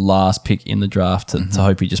up with your last pick in the draft to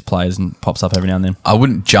hope he just plays and pops up every now and then. I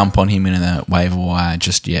wouldn't jump on him in a waiver wire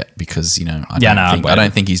just yet because, I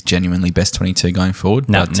don't think he's genuinely best 22 going forward.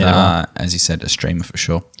 No, but as you said, a streamer for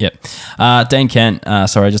sure. Yep. Dean Kent,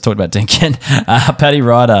 sorry, I just talked about Dean Kent. Paddy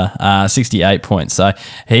Ryder, 68 points. So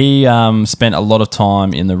he spent a lot of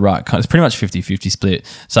time in the ruck. It's pretty much 50-50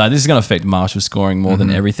 split. So this is going to affect Marshall's scoring more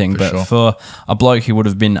than everything. For a bloke who would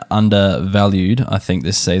have been undervalued, I think,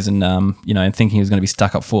 this season, and thinking he was going to be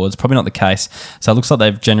stuck up forwards, probably not the case. So it looks like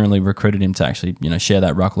they've generally recruited him to actually, share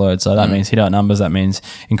that ruck load. So that means hit out numbers. That means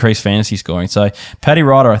increased fantasy scoring. So Paddy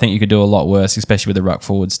Ryder, I think you could do a lot worse, especially with the ruck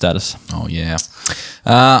forward status. Oh, yeah.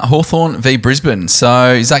 Hawthorn v Brisbane.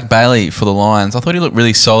 So Zach Bailey for the Lions. I thought he looked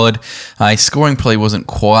really solid. His scoring probably wasn't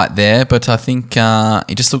quite there, but I think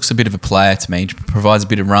he just looks a bit of a player to me. He provides a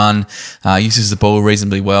bit of run, uses the ball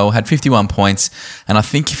reasonably well, had 51 points, and I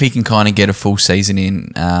think if he can kind of get a full season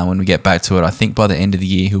in when we get back to it, I think by the end of the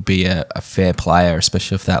year he'll be a fair player,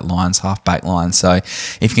 especially if that Lions half-back line. So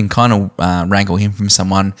if you can kind of wrangle him from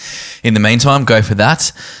someone in the meantime, go for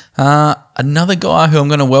that. Another guy who I'm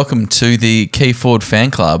going to welcome to the Key Forward fan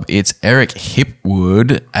club, it's Eric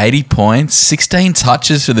Hipwood, 80 points, 16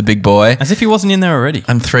 touches for the big boy. As if he wasn't in there already.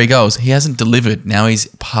 And 3 goals. He hasn't delivered. Now he's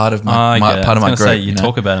part of my group. Say, you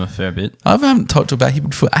talk about him a fair bit. I haven't talked about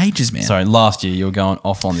Hipwood for ages, man. Sorry, last year you were going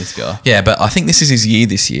off on this guy. Yeah, but I think this is his year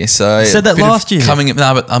this year. So you said that last year.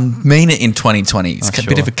 But I mean it in 2020. It's a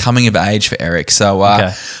bit of a coming of age for Eric. So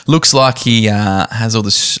looks like he has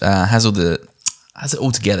it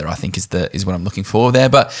all together, I think, is what I'm looking for there.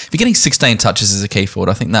 But if you're getting 16 touches as a key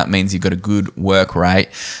forward, I think that means you've got a good work rate.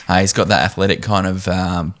 He's got that athletic kind of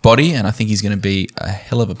body, and I think he's going to be a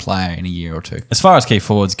hell of a player in a year or two. As far as key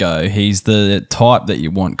forwards go, he's the type that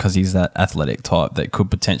you want because he's that athletic type that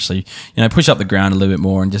could potentially, push up the ground a little bit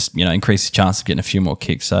more and just, increase his chance of getting a few more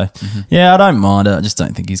kicks. So, I don't mind it. I just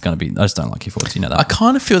don't think he's going to be. I just don't like key forwards. You know that. I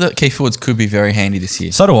kind of feel that key forwards could be very handy this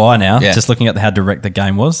year. So do I now. Yeah. Just looking at how direct the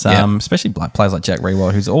game was, especially players like Jack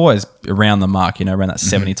Rewald, who's always around the mark, around that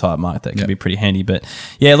 70 type mark, that can be pretty handy. But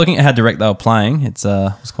yeah, looking at how direct they were playing, it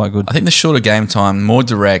was quite good. I think the shorter game time, more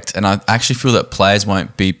direct, and I actually feel that players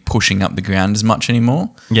won't be pushing up the ground as much anymore.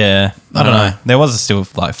 Yeah, I don't know. There was still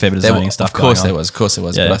like a fair bit of zoning stuff. Of course there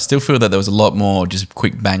was. Yeah. But I still feel that there was a lot more just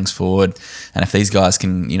quick bangs forward. And if these guys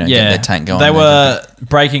can, get their tank going, they were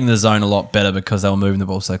breaking the zone a lot better because they were moving the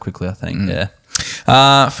ball so quickly. I think. Yeah.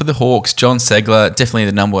 For the Hawks, John Segler, definitely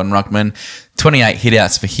the number one ruckman. 28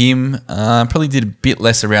 hitouts for him. Probably did a bit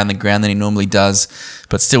less around the ground than he normally does,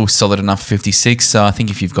 but still solid enough for 56. So I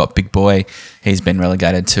think if you've got Big Boy, he's been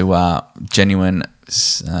relegated to genuine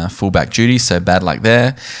fullback duty, so bad luck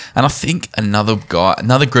there. And I think another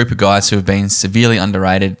group of guys who have been severely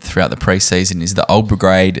underrated throughout the preseason is the old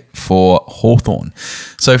brigade for Hawthorn.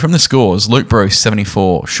 So from the scores, Luke Bruce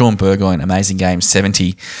 74, Sean Burgoyne, amazing game,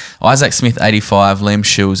 70, Isaac Smith 85, Liam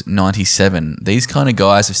Shields 97. These kind of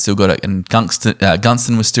guys have still got it, and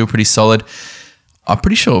Gunston was still pretty solid. I'm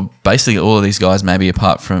pretty sure basically all of these guys, maybe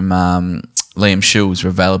apart from Liam Shields, were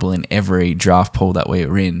available in every draft pool that we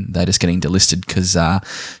were in. They're just getting delisted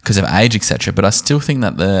because of age, etc. But I still think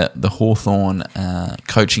that the Hawthorn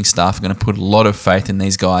coaching staff are going to put a lot of faith in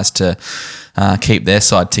these guys to keep their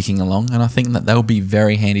side ticking along, and I think that they'll be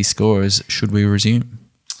very handy scorers should we resume.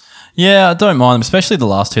 Yeah, I don't mind them, especially the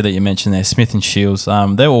last two that you mentioned there, Smith and Shields.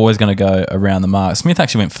 They're always going to go around the mark. Smith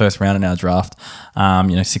actually went first round in our draft,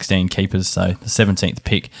 16 keepers, so the 17th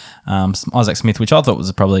pick. Isaac Smith, which I thought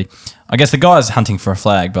was probably, I guess the guy's hunting for a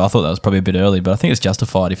flag, but I thought that was probably a bit early, but I think it's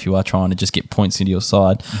justified if you are trying to just get points into your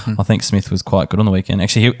side. Mm-hmm. I think Smith was quite good on the weekend.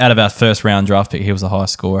 Actually, out of our first round draft pick, he was the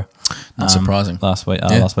highest scorer. Not surprising. Last week.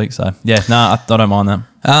 So, yeah, I don't mind that.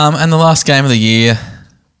 And the last game of the year,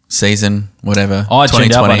 season, whatever. I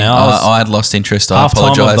tuned out by now. I had lost interest. I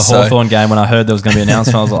apologise. Half time of the Hawthorn game when I heard there was going to be an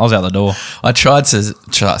announcement, I was out the door. I tried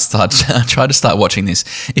to start watching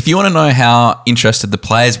this. If you want to know how interested the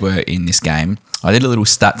players were in this game, I did a little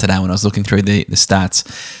stat today when I was looking through the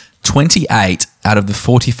stats. 28 out of the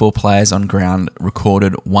 44 players on ground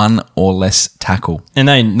recorded one or less tackle. And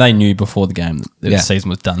they knew before the game that the season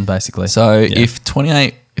was done, basically. So if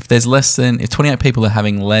 28 people are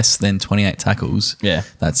having less than 28 tackles,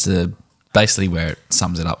 that's basically where it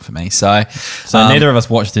sums it up for me. So neither of us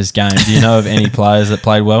watched this game. Do you know of any players that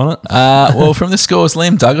played well in it? Well, from the scores,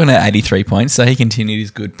 Liam Duggan had 83 points, so he continued his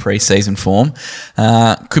good pre-season form.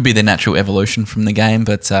 Could be the natural evolution from the game,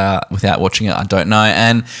 but without watching it, I don't know.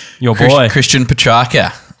 And your boy Christian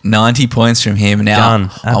Petrarca, 90 points from him. Now,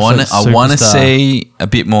 I want to see a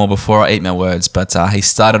bit more before I eat my words, but he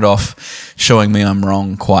started off showing me I'm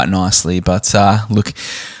wrong quite nicely. But look,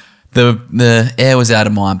 the air was out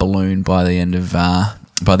of my balloon by the end of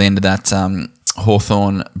that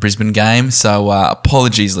Hawthorn Brisbane game. So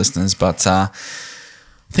apologies, listeners, but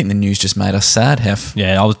I think the news just made us sad, Hef.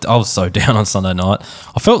 Yeah, I was so down on Sunday night.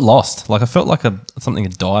 I felt lost. Like I felt like something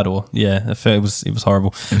had died, or it was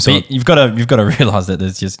horrible. But you've got to realise that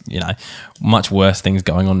there's just much worse things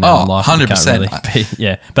going on now in life. 100%.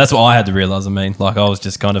 Yeah, but that's what I had to realise. I mean, like I was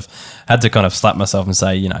just had to slap myself and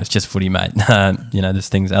say, it's just footy, mate.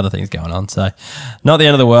 There's other things going on. So not the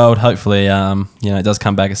end of the world. Hopefully, it does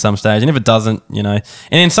come back at some stage. And if it doesn't, and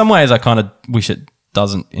in some ways, I kind of wish it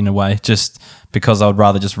doesn't in a way, just because I would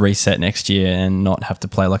rather just reset next year and not have to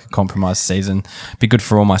play like a compromised season. Be good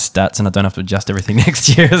for all my stats and I don't have to adjust everything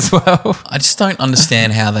next year as well. I just don't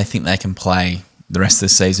understand how they think they can play the rest of the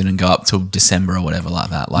season and go up till December or whatever like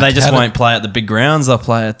that. They just won't play at the big grounds. They'll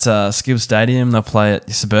play at Skills Stadium. They'll play at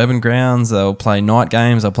suburban grounds. They'll play night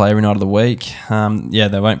games. They'll play every night of the week.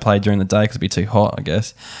 They won't play during the day because it'll be too hot, I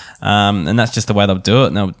guess. And that's just the way they'll do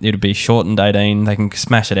it. And it'll be shortened 18. They can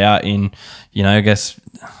smash it out in, I guess,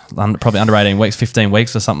 probably under 18 weeks, 15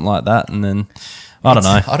 weeks or something like that. And then, I don't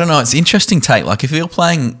know. It's an interesting take. Like if you're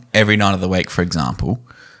playing every night of the week, for example,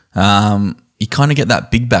 you kind of get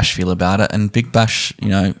that Big Bash feel about it, and Big Bash,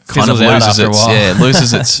 kind of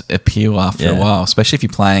loses its appeal after a while, especially if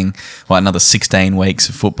you're playing another 16 weeks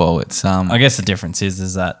of football. It's I guess the difference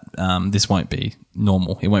is that this won't be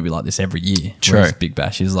normal. It won't be like this every year. True. Big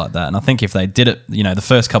Bash is like that. And I think if they did it, the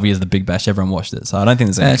first couple of years of the Big Bash, everyone watched it. So I don't think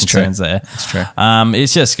there's any concerns there. That's true.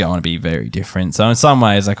 It's just going to be very different. So in some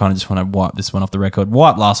ways, I kind of just want to wipe this one off the record.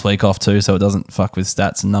 Wipe last week off too, so it doesn't fuck with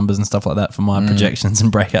stats and numbers and stuff like that for my projections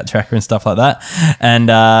and breakout tracker and stuff like that.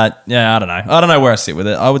 And I don't know. I don't know where I sit with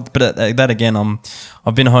it. But that again,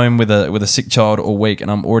 I've been home with a sick child all week,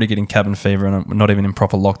 and I'm already getting cabin fever, and I'm not even in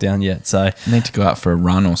proper lockdown yet. So I need to go out for a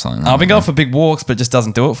run or something. I've been going for big walks, but it just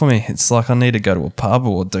doesn't do it for me. It's like I need to go to a pub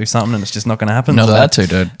or do something, and it's just not going to happen. Not allowed to,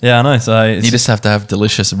 dude. Yeah, I know. So you just have to have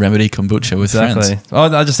delicious remedy kombucha with friends.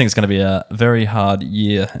 I just think it's going to be a very hard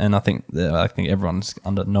year, and I think everyone's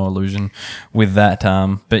under no illusion with that.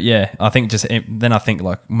 But yeah, I think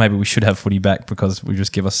like maybe we should have footy back because we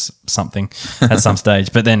just give us something at some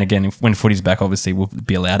stage. But then again, when footy's back, obviously we'll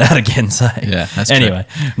be allowed out again. So yeah, that's anyway,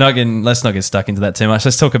 let's not get stuck into that too much.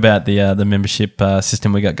 Let's talk about the membership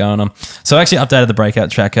system we got going on. So I actually updated the breakout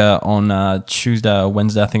tracker on Tuesday or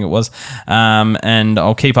Wednesday, I think it was, and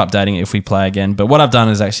I'll keep updating it if we play again. But what I've done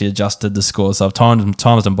is actually adjusted the scores. So I've timed them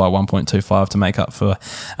by 1.25 to make up for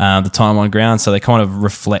the time on ground. So they kind of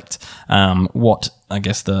reflect what, I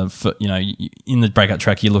guess, in the breakout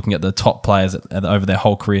track, you're looking at the top players over their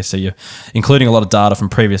whole career. So you're including a lot of data from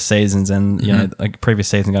previous seasons, and previous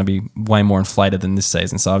season going to be way more inflated than this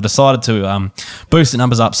season. So I've decided to boost the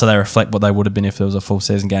numbers up so they reflect what they would have been if it was a full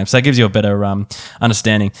season game. So that gives you a better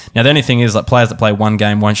understanding. Now the only thing is, like, players that play one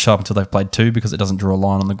game won't show up until they've played two, because it doesn't draw a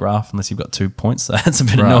line on the graph unless you've got 2 points. So that's a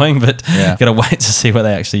bit annoying, but you got to wait to see where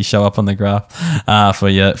they actually show up on the graph for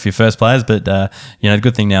your first players. But the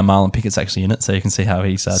good thing now, Marlon Pickett's actually in it, so you can see how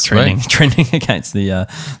he's trending against the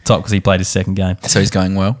top, because he played his second game. So he's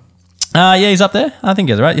going well. Yeah, he's up there. I think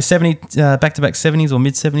he's right. You're 70 back-to-back 70s or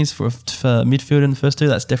mid-70s for midfield in the first two.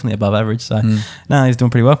 That's definitely above average. So, no, he's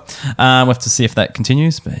doing pretty well. We'll have to see if that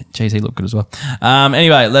continues. But, geez, he looked good as well.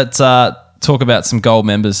 Anyway, let's talk about some gold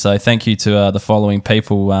members. So thank you to the following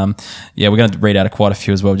people. We're going to read out quite a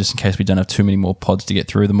few as well, just in case we don't have too many more pods to get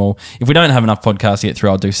through them all. If we don't have enough podcasts to get through,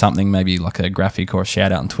 I'll do something, maybe like a graphic or a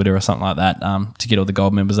shout out on Twitter or something like that, to get all the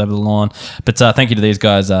gold members over the line. But thank you to these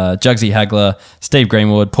guys: Jugsy Hagler, Steve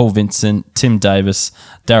Greenwood, Paul Vincent, Tim Davis,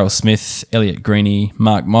 Daryl Smith, Elliot Greeny,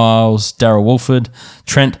 Mark Miles, Daryl Wolford,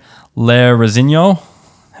 Trent Lerazinho.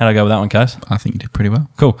 How'd I go with that one, Case? I think you did pretty well.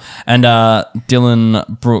 Cool. And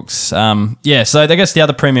Dylan Brooks. So I guess the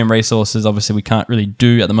other premium resources, obviously, we can't really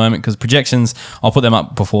do at the moment because projections, I'll put them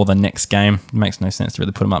up before the next game. It makes no sense to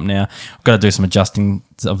really put them up now. I've got to do some adjusting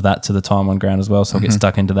of that to the time on ground as well, so I'll get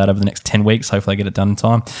stuck into that over the next 10 weeks. Hopefully I get it done in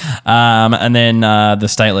time. And then the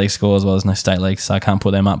state league score as well. There's no state league, so I can't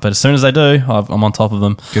put them up. But as soon as I do, I'm on top of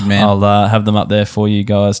them. Good man. I'll have them up there for you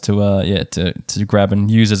guys to grab and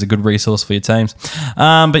use as a good resource for your teams.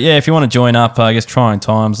 But yeah, if you want to join up, I guess trying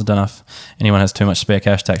times. I don't know if anyone has too much spare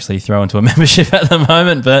cash to actually throw into a membership at the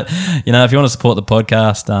moment, but if you want to support the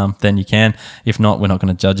podcast, then you can. If not, we're not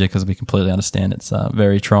going to judge you because we completely understand it's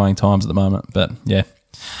very trying times at the moment. But yeah.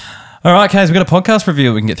 All right, Kaz, we've got a podcast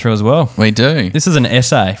review we can get through as well. We do. This is an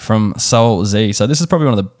essay from Soul Z. So this is probably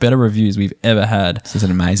one of the better reviews we've ever had. This is an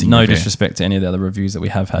amazing No review. disrespect to any of the other reviews that we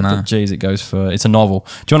have had, but geez, it's a novel.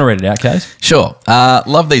 Do you want to read it out, Kaz? Sure.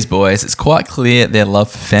 Love these boys. It's quite clear their love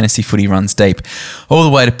for fantasy footy runs deep, all the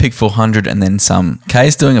way to pick 400 and then some.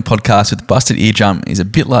 Kay's doing a podcast with Busted Eardrum is a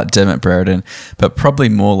bit like Dermot Brereton, but probably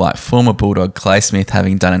more like former Bulldog Clay Smith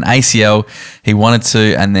having done an ACL. He wanted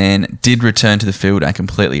to and then did return to the field and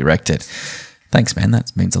completely wrecked it. Thanks, man.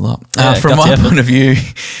 That means a lot. From my point of view,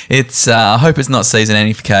 it's I hope it's not season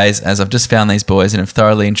ending for K's, as I've just found these boys and have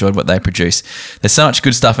thoroughly enjoyed what they produce. There's so much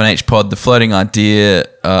good stuff in each pod. The floating idea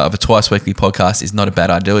of a twice-weekly podcast is not a bad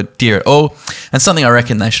idea at all, and something I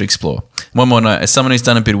reckon they should explore. One more note, as someone who's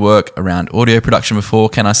done a bit of work around audio production before,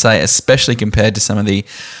 can I say, especially compared to some of the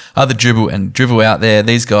other drivel out there,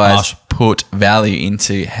 these guys put value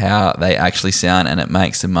into how they actually sound, and it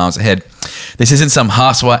makes them miles ahead. This isn't some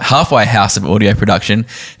halfway house of audio production.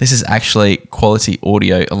 This is actually quality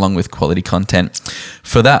audio along with quality content.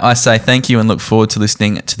 For that, I say thank you and look forward to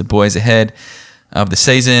listening to the boys ahead of the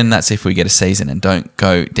season. That's if we get a season and don't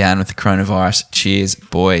go down with the coronavirus. Cheers,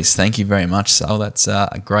 boys. Thank you very much, Sal. That's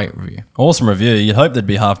a great review. Awesome review. You'd hope there'd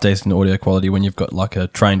be half decent audio quality when you've got like a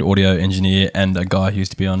trained audio engineer and a guy who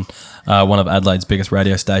used to be on one of Adelaide's biggest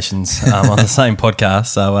radio stations on the same podcast.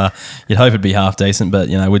 So you'd hope it'd be half decent, but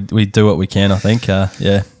we do what we can, I think.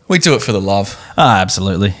 Yeah. We do it for the love.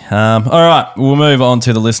 Absolutely. All right, we'll move on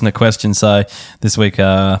to the listener question. So this week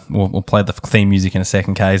we'll play the theme music in a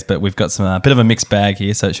second, K's, but we've got some bit of a mixed bag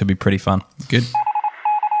here, so it should be pretty fun. Good.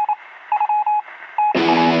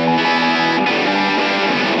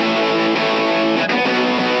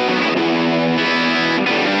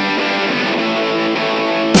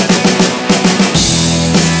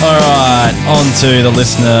 All right, on to the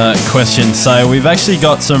listener question. So we've actually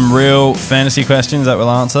got some real fantasy questions that we'll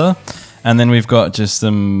answer, and then we've got just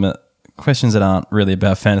some questions that aren't really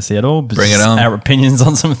about fantasy at all, but Bring it on. our opinions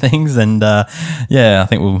on some things. And I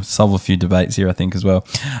think we'll solve a few debates here, I think, as well.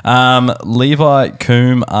 Levi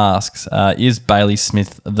Coombe asks, is Bailey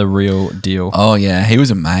Smith the real deal? Oh, yeah. He was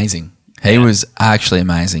amazing. He was actually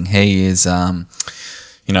amazing. He is...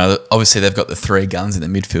 obviously they've got the three guns in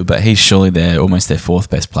the midfield, but he's surely almost their fourth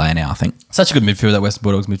best player now, I think. Such a good midfield, that Western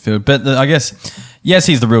Bulldogs midfield. But I guess, yes,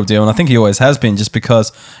 he's the real deal, and I think he always has been, just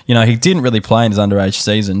because, he didn't really play in his underage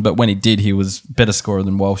season, but when he did, he was better scorer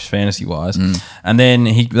than Walsh fantasy-wise. And then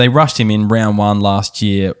they rushed him in round one last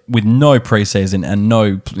year with no preseason and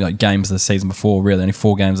no games the season before, really, only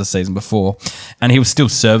 4 games the season before. And he was still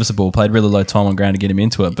serviceable, played really low time on ground to get him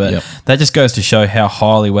into it. But that just goes to show how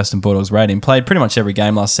highly Western Bulldogs rate him. Played pretty much every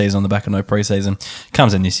game last season on the back of no preseason.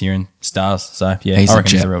 Comes in this year and stars. So, yeah, I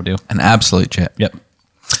reckon he's a real deal. An absolute jet. Yep.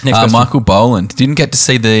 Next question. Michael Boland. Didn't get to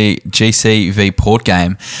see the GC v Port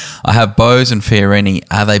game. I have Bowes and Fiorini.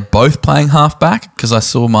 Are they both playing halfback? Because I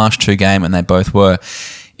saw Marsh 2 game and they both were.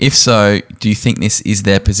 If so, do you think this is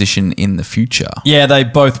their position in the future? Yeah, they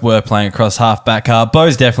both were playing across half-back.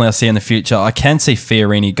 Bowes definitely I see in the future. I can see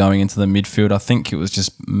Fiorini going into the midfield. I think it was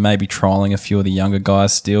just maybe trialling a few of the younger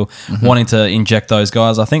guys still, wanting to inject those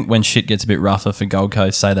guys. I think when shit gets a bit rougher for Gold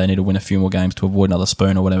Coast, say they need to win a few more games to avoid another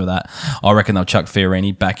spoon or whatever that, I reckon they'll chuck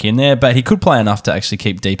Fiorini back in there. But he could play enough to actually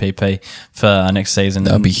keep DPP for next season.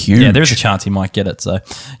 That would be huge. Yeah, there is a chance he might get it. So,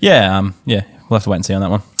 we'll have to wait and see on that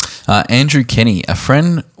one. Andrew Kenny, a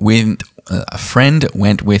friend went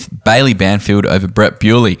with Bailey Banfield over Brett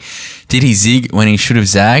Bewley. Did he zig when he should have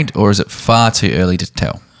zagged, or is it far too early to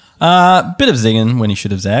tell? Bit of zigging when he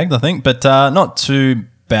should have zagged, I think, but not too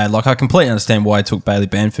bad. Like, I completely understand why he took Bailey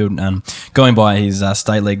Banfield, going by his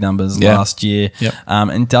state league numbers last year,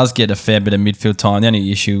 and does get a fair bit of midfield time. The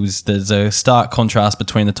only issue is there's a stark contrast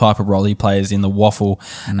between the type of role he plays in the waffle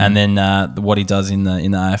and then what he does in the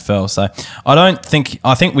AFL. So I think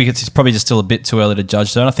it's probably just still a bit too early to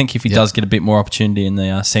judge. So I think if he does get a bit more opportunity in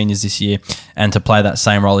the seniors this year and to play that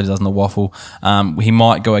same role he does in the waffle, he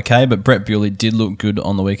might go okay. But Brett Bewley did look good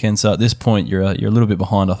on the weekend. So at this point, you're a little bit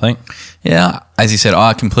behind, I think. Yeah, as you said,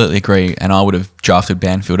 I completely agree, and I would have drafted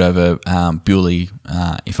Banfield over Bewley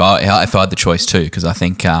if I had the choice too, because I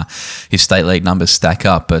think his state league numbers stack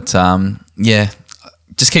up. But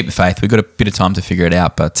just keep the faith. We've got a bit of time to figure it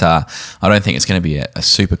out, but I don't think it's going to be a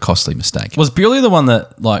super costly mistake. Was Bewley the one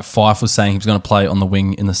that like Fife was saying he was going to play on the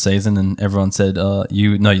wing in the season, and everyone said,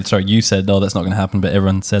 you said, no, that's not going to happen, but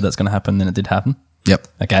everyone said that's going to happen, then it did happen? Yep.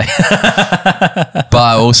 Okay. But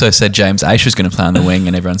I also said James Aish was going to play on the wing,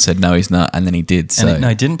 and everyone said no, he's not, and then he did. So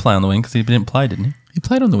he didn't play on the wing because he didn't play, didn't he? He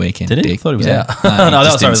played on the weekend. Did he? Dick. I thought he was out. No,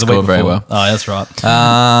 that was the week very well. Oh, that's right.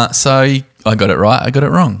 So I got it right. I got it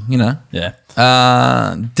wrong. Yeah.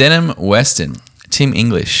 Denham Weston, Tim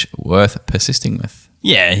English, worth persisting with.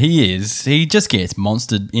 Yeah, he is. He just gets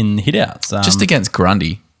monstered in hitouts. Just against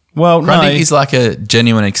Grundy. Well, Grundy is like a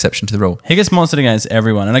genuine exception to the rule. He gets monstered against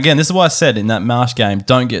everyone. And again, this is why I said in that Marsh game,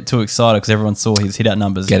 don't get too excited because everyone saw his hit-out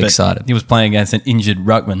numbers. Get excited. He was playing against an injured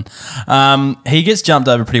ruckman. He gets jumped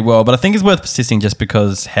over pretty well, but I think it's worth persisting just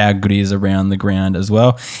because how good he is around the ground as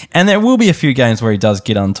well. And there will be a few games where he does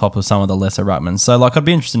get on top of some of the lesser ruckmen. So, like, I'd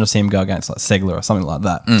be interested to see him go against, like, Segler or something like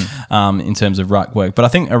that in terms of ruck work. But I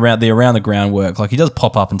think around the ground work, like, he does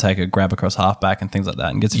pop up and take a grab across halfback and things like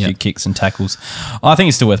that and gets a few kicks and tackles. I think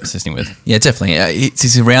he's still worth persisting with. Yeah, definitely. It's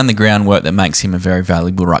his around the ground work that makes him a very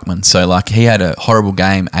valuable ruckman. So, like, he had a horrible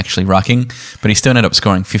game actually rucking, but he still ended up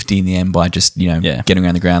scoring 50 in the end by just, getting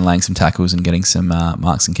around the ground, laying some tackles and getting some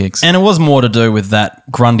marks and kicks. And it was more to do with that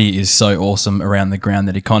Grundy is so awesome around the ground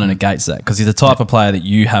that he kind of negates that because he's the type of player that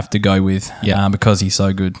you have to go with because he's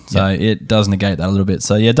so good. So it does negate that a little bit.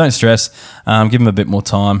 So, don't stress. Give him a bit more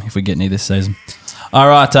time if we get near this season. All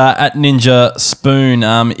right, at Ninja Spoon,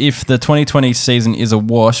 if the 2020 season is a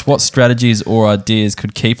wash, what strategies or ideas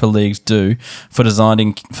could keeper leagues do for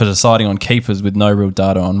deciding on keepers with no real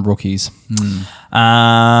data on rookies?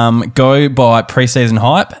 Go by preseason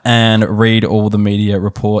hype and read all the media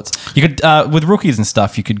reports. You could with rookies and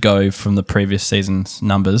stuff, you could go from the previous season's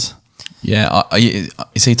numbers. Yeah,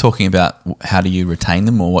 is he talking about how do you retain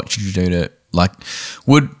them, or what should you do to? Like,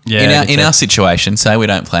 in our situation, say we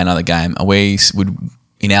don't play another game,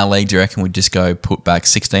 in our league, do you reckon we'd just go put back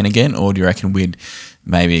 16 again, or do you reckon we'd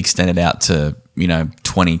maybe extend it out to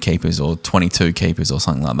 20 keepers or 22 keepers or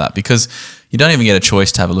something like that? Because you don't even get a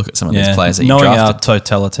choice to have a look at some of these players that you drafted. Knowing our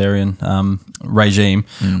totalitarian regime,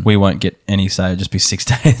 we won't get any say. It'll just be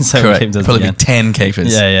 16. So correct. Probably be 10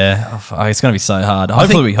 keepers. Yeah. Oh, it's going to be so hard.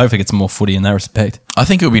 Hopefully we get some more footy in that respect. I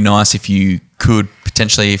think it would be nice if you could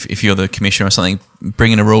potentially, if you're the commissioner or something,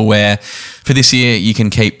 bring in a rule where for this year you can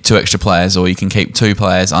keep 2 extra players, or you can keep 2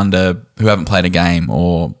 players who haven't played a game,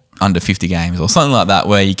 or under 50 games or something like that,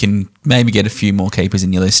 where you can maybe get a few more keepers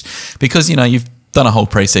in your list because, you've done a whole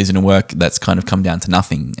preseason of work that's kind of come down to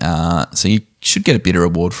nothing. So you should get a bit of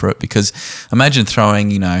reward for it, because imagine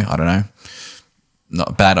throwing, I don't know, not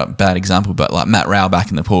a bad example, but like Matt Rowell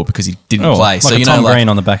back in the pool because he didn't play. Like so Tom Green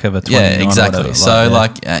on the back of a 29. Yeah, exactly. So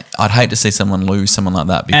I'd hate to see someone lose someone like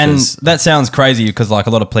that, because and that sounds crazy because like a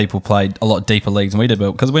lot of people played a lot deeper leagues than we did,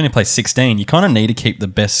 but because when you play 16, you kind of need to keep the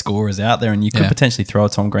best scorers out there, and you could potentially throw a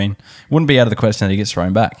Tom Green. Wouldn't be out of the question that he gets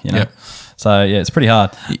thrown back. So it's pretty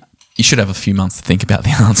hard. You should have a few months to think about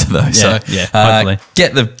the answer though. Hopefully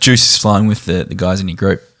get the juices flowing with the guys in your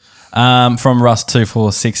group. From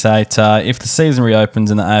Russ2468, if the season reopens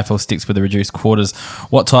and the AFL sticks with the reduced quarters,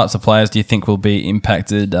 what types of players do you think will be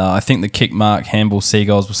impacted? I think the kick mark, handball,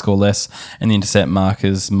 seagulls will score less and the intercept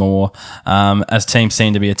markers more, as teams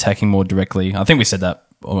seem to be attacking more directly. I think we said that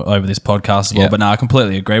over this podcast as well, but no, I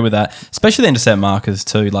completely agree with that, especially the intercept markers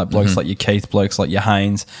too, like blokes like your Keith, blokes like your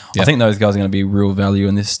Haynes. I think those guys are going to be real value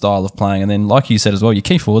in this style of playing. And then like you said as well, your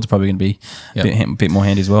key forwards are probably going to be a bit more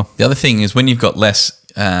handy as well. The other thing is when you've got less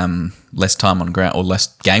time on ground or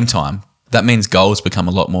less game time, that means goals become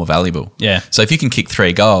a lot more valuable. Yeah. So if you can kick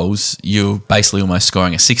 3 goals, you're basically almost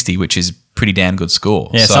scoring a 60, which is pretty damn good score.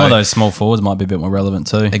 Yeah, so some of those small forwards might be a bit more relevant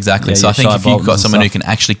too. Exactly. So I think if you've got someone who can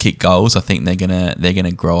actually kick goals, I think they're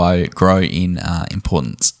gonna grow in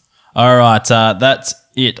importance. All right, that's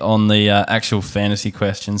it on the actual fantasy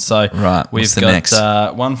questions. So Right, we've what's the got next?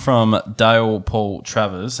 one from Dale Paul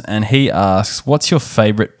Travers, and he asks, "What's your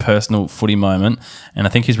favourite personal footy moment?" And I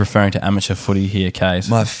think he's referring to amateur footy here, Case.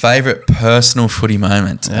 My favourite personal footy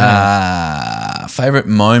moment. Favourite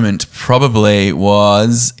moment probably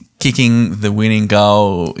was kicking the winning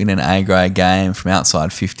goal in an A-grade game from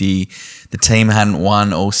outside 50. The team hadn't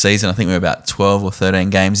won all season. I think we were about 12 or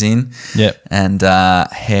 13 games in. Yep. And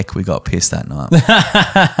heck, we got pissed that night.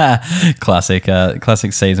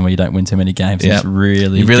 Classic season where you don't win too many games. Yeah. It's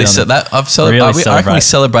really, You really get on that. really I reckon we celebrate.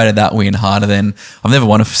 celebrated that win harder than I've never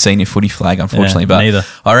won a senior footy flag, unfortunately. Yeah, but neither.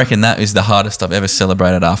 I reckon that is the hardest I've ever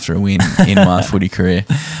celebrated after a win in my footy career.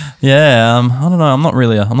 Yeah, I don't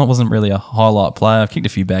know. Wasn't really a highlight player. I've kicked a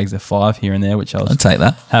few bags of 5 here and there, which I was I'd take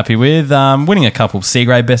that. happy with. Winning a couple C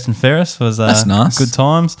grade best and fairest was That's nice. good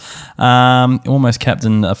times. Almost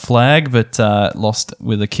captained a flag, but lost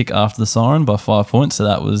with a kick after the siren by 5 points, so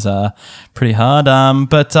that was pretty hard.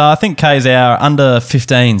 But I think K's our under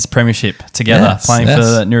 15s premiership together, Yes, playing yes.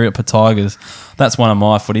 for Nuriapa Tigers. That's one of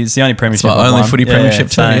my footy. It's the only premiership. my I've only won. footy premiership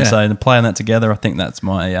too, same. yeah. So playing that together, I think that's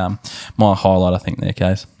my my highlight. I think there,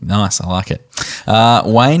 Case. Nice, I like it.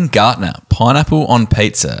 Wayne Gartner, pineapple on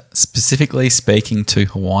pizza, specifically speaking to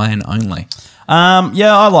Hawaiian only.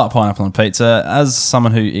 Yeah, I like pineapple on pizza. As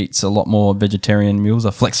someone who eats a lot more vegetarian meals, a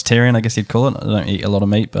flexitarian, I guess you'd call it. I don't eat a lot of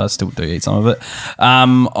meat, but I still do eat some of it.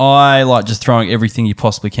 I like just throwing everything you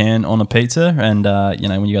possibly can on a pizza. And,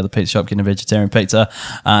 when you go to the pizza shop getting a vegetarian pizza,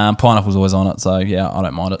 pineapple's always on it. So, yeah, I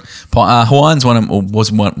don't mind it.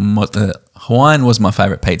 Hawaiian was my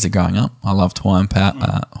favourite pizza growing up. I loved Hawaiian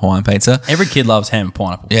pizza. Every kid loves ham and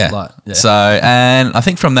pineapple. Yeah. So, and I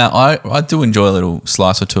think from that, I do enjoy a little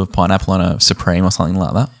slice or two of pineapple on a Supreme or something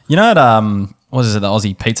like that. You know at, what is it, the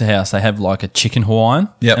Aussie Pizza House, they have like a chicken Hawaiian.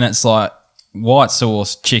 Yep. And it's like white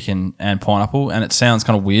sauce, chicken, and pineapple. And it sounds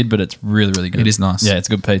kind of weird, but it's really, really good. It is nice. Yeah, it's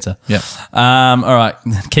a good pizza. Yep. All right.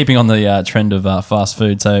 Keeping on the trend of fast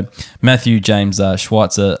food. So Matthew James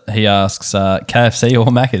Schweitzer, he asks KFC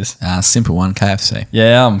or Macca's? Simple one, KFC.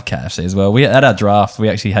 Yeah, I'm KFC as well. At our draft, we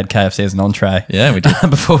actually had KFC as an entree. Yeah, we did.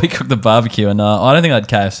 Before we cooked the barbecue. And I don't think I had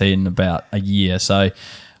KFC in about a year. So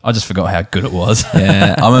I just forgot how good it was.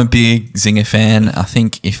 Yeah, I'm a big Zinger fan. I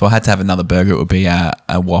think if I had to have another burger, it would be a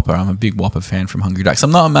Whopper. I'm a big Whopper fan from Hungry Ducks. I'm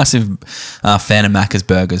not a massive fan of Macca's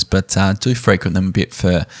burgers, but do frequent them a bit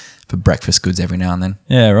for breakfast goods every now and then.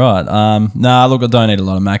 Yeah, right. Look, I don't eat a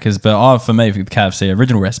lot of Macca's, but for me, with KFC,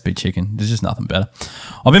 original recipe chicken, there's just nothing better.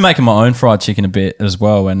 I've been making my own fried chicken a bit as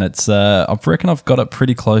well, and it's I reckon I've got it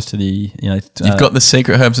pretty close to the, You've got the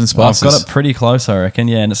secret herbs and spices. I've got it pretty close, I reckon,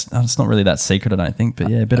 yeah, and it's not really that secret, I don't think, but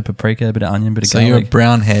yeah, a bit of paprika, a bit of onion, a bit of So garlic. you're a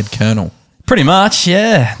brown-haired colonel. Pretty much,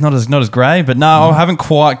 yeah. Not as grey, but no, I haven't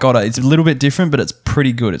quite got it. It's a little bit different, but it's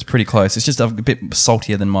pretty good. It's pretty close. It's just a bit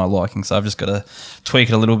saltier than my liking, so I've just got to tweak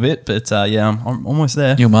it a little bit. But yeah, I'm almost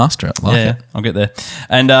there. You'll master it. Yeah, I'll get there.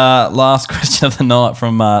 And last question of the night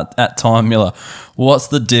from at Time Miller. What's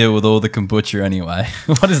the deal with all the kombucha anyway?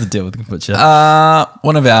 What is the deal with the kombucha?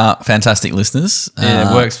 One of our fantastic listeners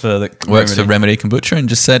works for Remedy Kombucha and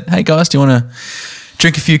just said, hey guys, do you want to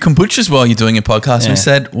drink a few kombuchas while you're doing a podcast? And we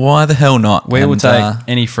said, why the hell not? We will take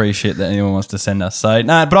any free shit that anyone wants to send us. So,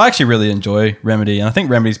 but I actually really enjoy Remedy. And I think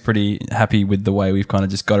Remedy's pretty happy with the way we've kind of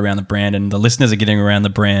just got around the brand. And the listeners are getting around the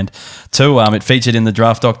brand too. It featured in the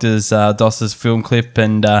Draft Doctors Doss's film clip.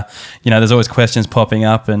 And, there's always questions popping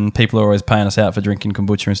up. And people are always paying us out for drinking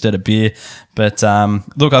kombucha instead of beer. But,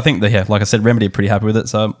 look, I think, like I said, Remedy are pretty happy with it.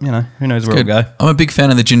 So, who knows where it'll go. I'm a big fan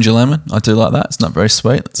of the ginger lemon. I do like that. It's not very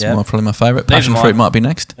sweet. It's probably my favourite. Passion fruit might be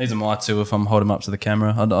next. These are my two if I'm holding them up to the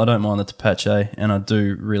camera. I don't mind the Tepache, and I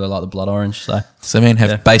do really like the blood orange. So me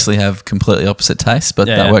and basically have completely opposite tastes, but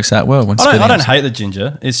that works out well. I don't hate the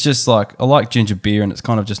ginger. It's just like I like ginger beer, and it's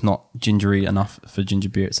kind of just not gingery enough for ginger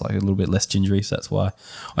beer. It's like a little bit less gingery, so that's why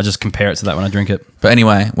I just compare it to that when I drink it. But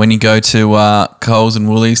anyway, when you go to Coles and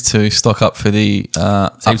Woolies to stock up for the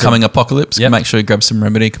upcoming apocalypse, make sure you grab some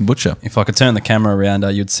Remedy kombucha. If I could turn the camera around,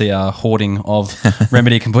 you'd see a hoarding of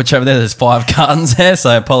Remedy kombucha over there. There's 5 cartons there,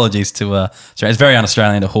 so apologies to it's very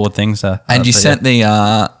un-Australian to hoard things. And you sent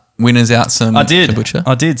the winners out some kombucha?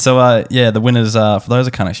 I did. So, the winners, for those,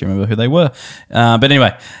 I can't actually remember who they were. But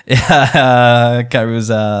anyway, I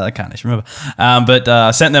can't actually remember. But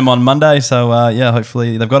I sent them on Monday. So,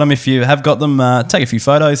 hopefully they've got them. If you have got them, take a few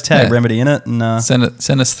photos, tag Remedy in it. And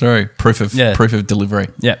send us through proof of delivery.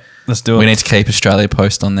 Yeah, let's do it. We need to keep Australia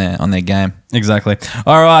post on their game. Exactly.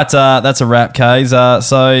 All right, that's a wrap, Kays.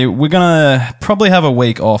 So we're going to probably have a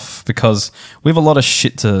week off because we have a lot of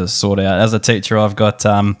shit to sort out. As a teacher, I've got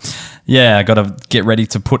yeah, I got to get ready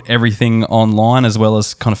to put everything online as well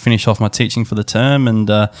as kind of finish off my teaching for the term. And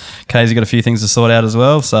Kay's got a few things to sort out as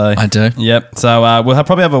well. So I do. Yep. So we'll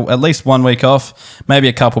probably have at least 1 week off, maybe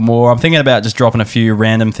a couple more. I'm thinking about just dropping a few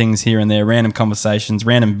random things here and there, random conversations,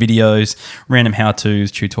 random videos, random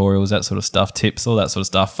how-tos, tutorials, that sort of stuff, tips, all that sort of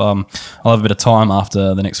stuff. I'll have a bit of time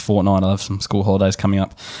after the next fortnight. I'll have some school holidays coming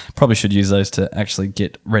up. Probably should use those to actually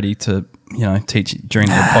get ready to, teach during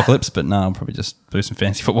the apocalypse, but no, I'll probably just do some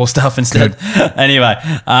fancy football stuff instead. Anyway,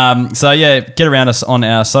 so yeah, get around us on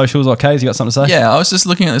our socials. Okay, you got something to say? Yeah, I was just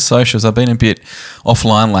looking at the socials. I've been a bit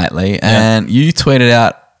offline lately, and you tweeted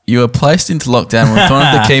out you were placed into lockdown with one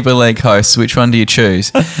of the Keeper League hosts. Which one do you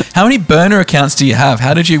choose? How many burner accounts do you have?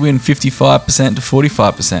 How did you win 55% to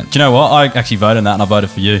 45%? Do you know what? I actually voted on that, and I voted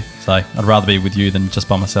for you. So I'd rather be with you than just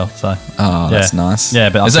by myself. So that's nice. Yeah,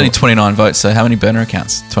 but there's only 29 votes. So how many burner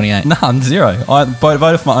accounts? 28. No, I'm 0. I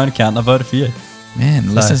voted for my own account, and I voted for you. Man,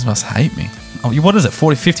 the listeners must hate me. Oh, what is it?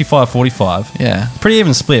 55, 45? Yeah. Pretty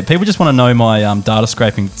even split. People just want to know my data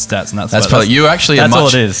scraping stats, and that's probably you're actually that's all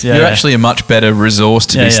it is. Yeah, you're actually a much better resource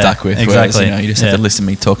to be stuck with. Exactly. Whereas, you just have to listen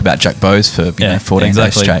to me talk about Jack Bowes for 14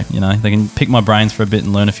 days straight. They can pick my brains for a bit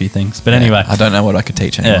and learn a few things. But anyway, I don't know what I could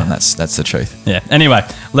teach anyone. That's the truth. Yeah. Anyway,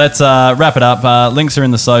 let's wrap it up. Links are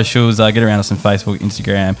in the socials. Get around us on Facebook,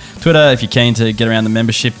 Instagram, Twitter. If you're keen to get around the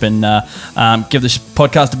membership and give this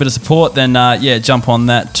podcast a bit of support, then jump on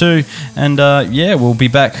that too. And we'll be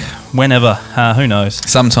back whenever. Who knows?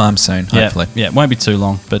 Sometime soon, hopefully. Yeah, it won't be too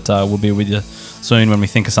long, but we'll be with you soon when we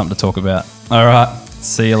think of something to talk about. All right.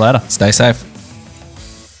 See you later. Stay safe.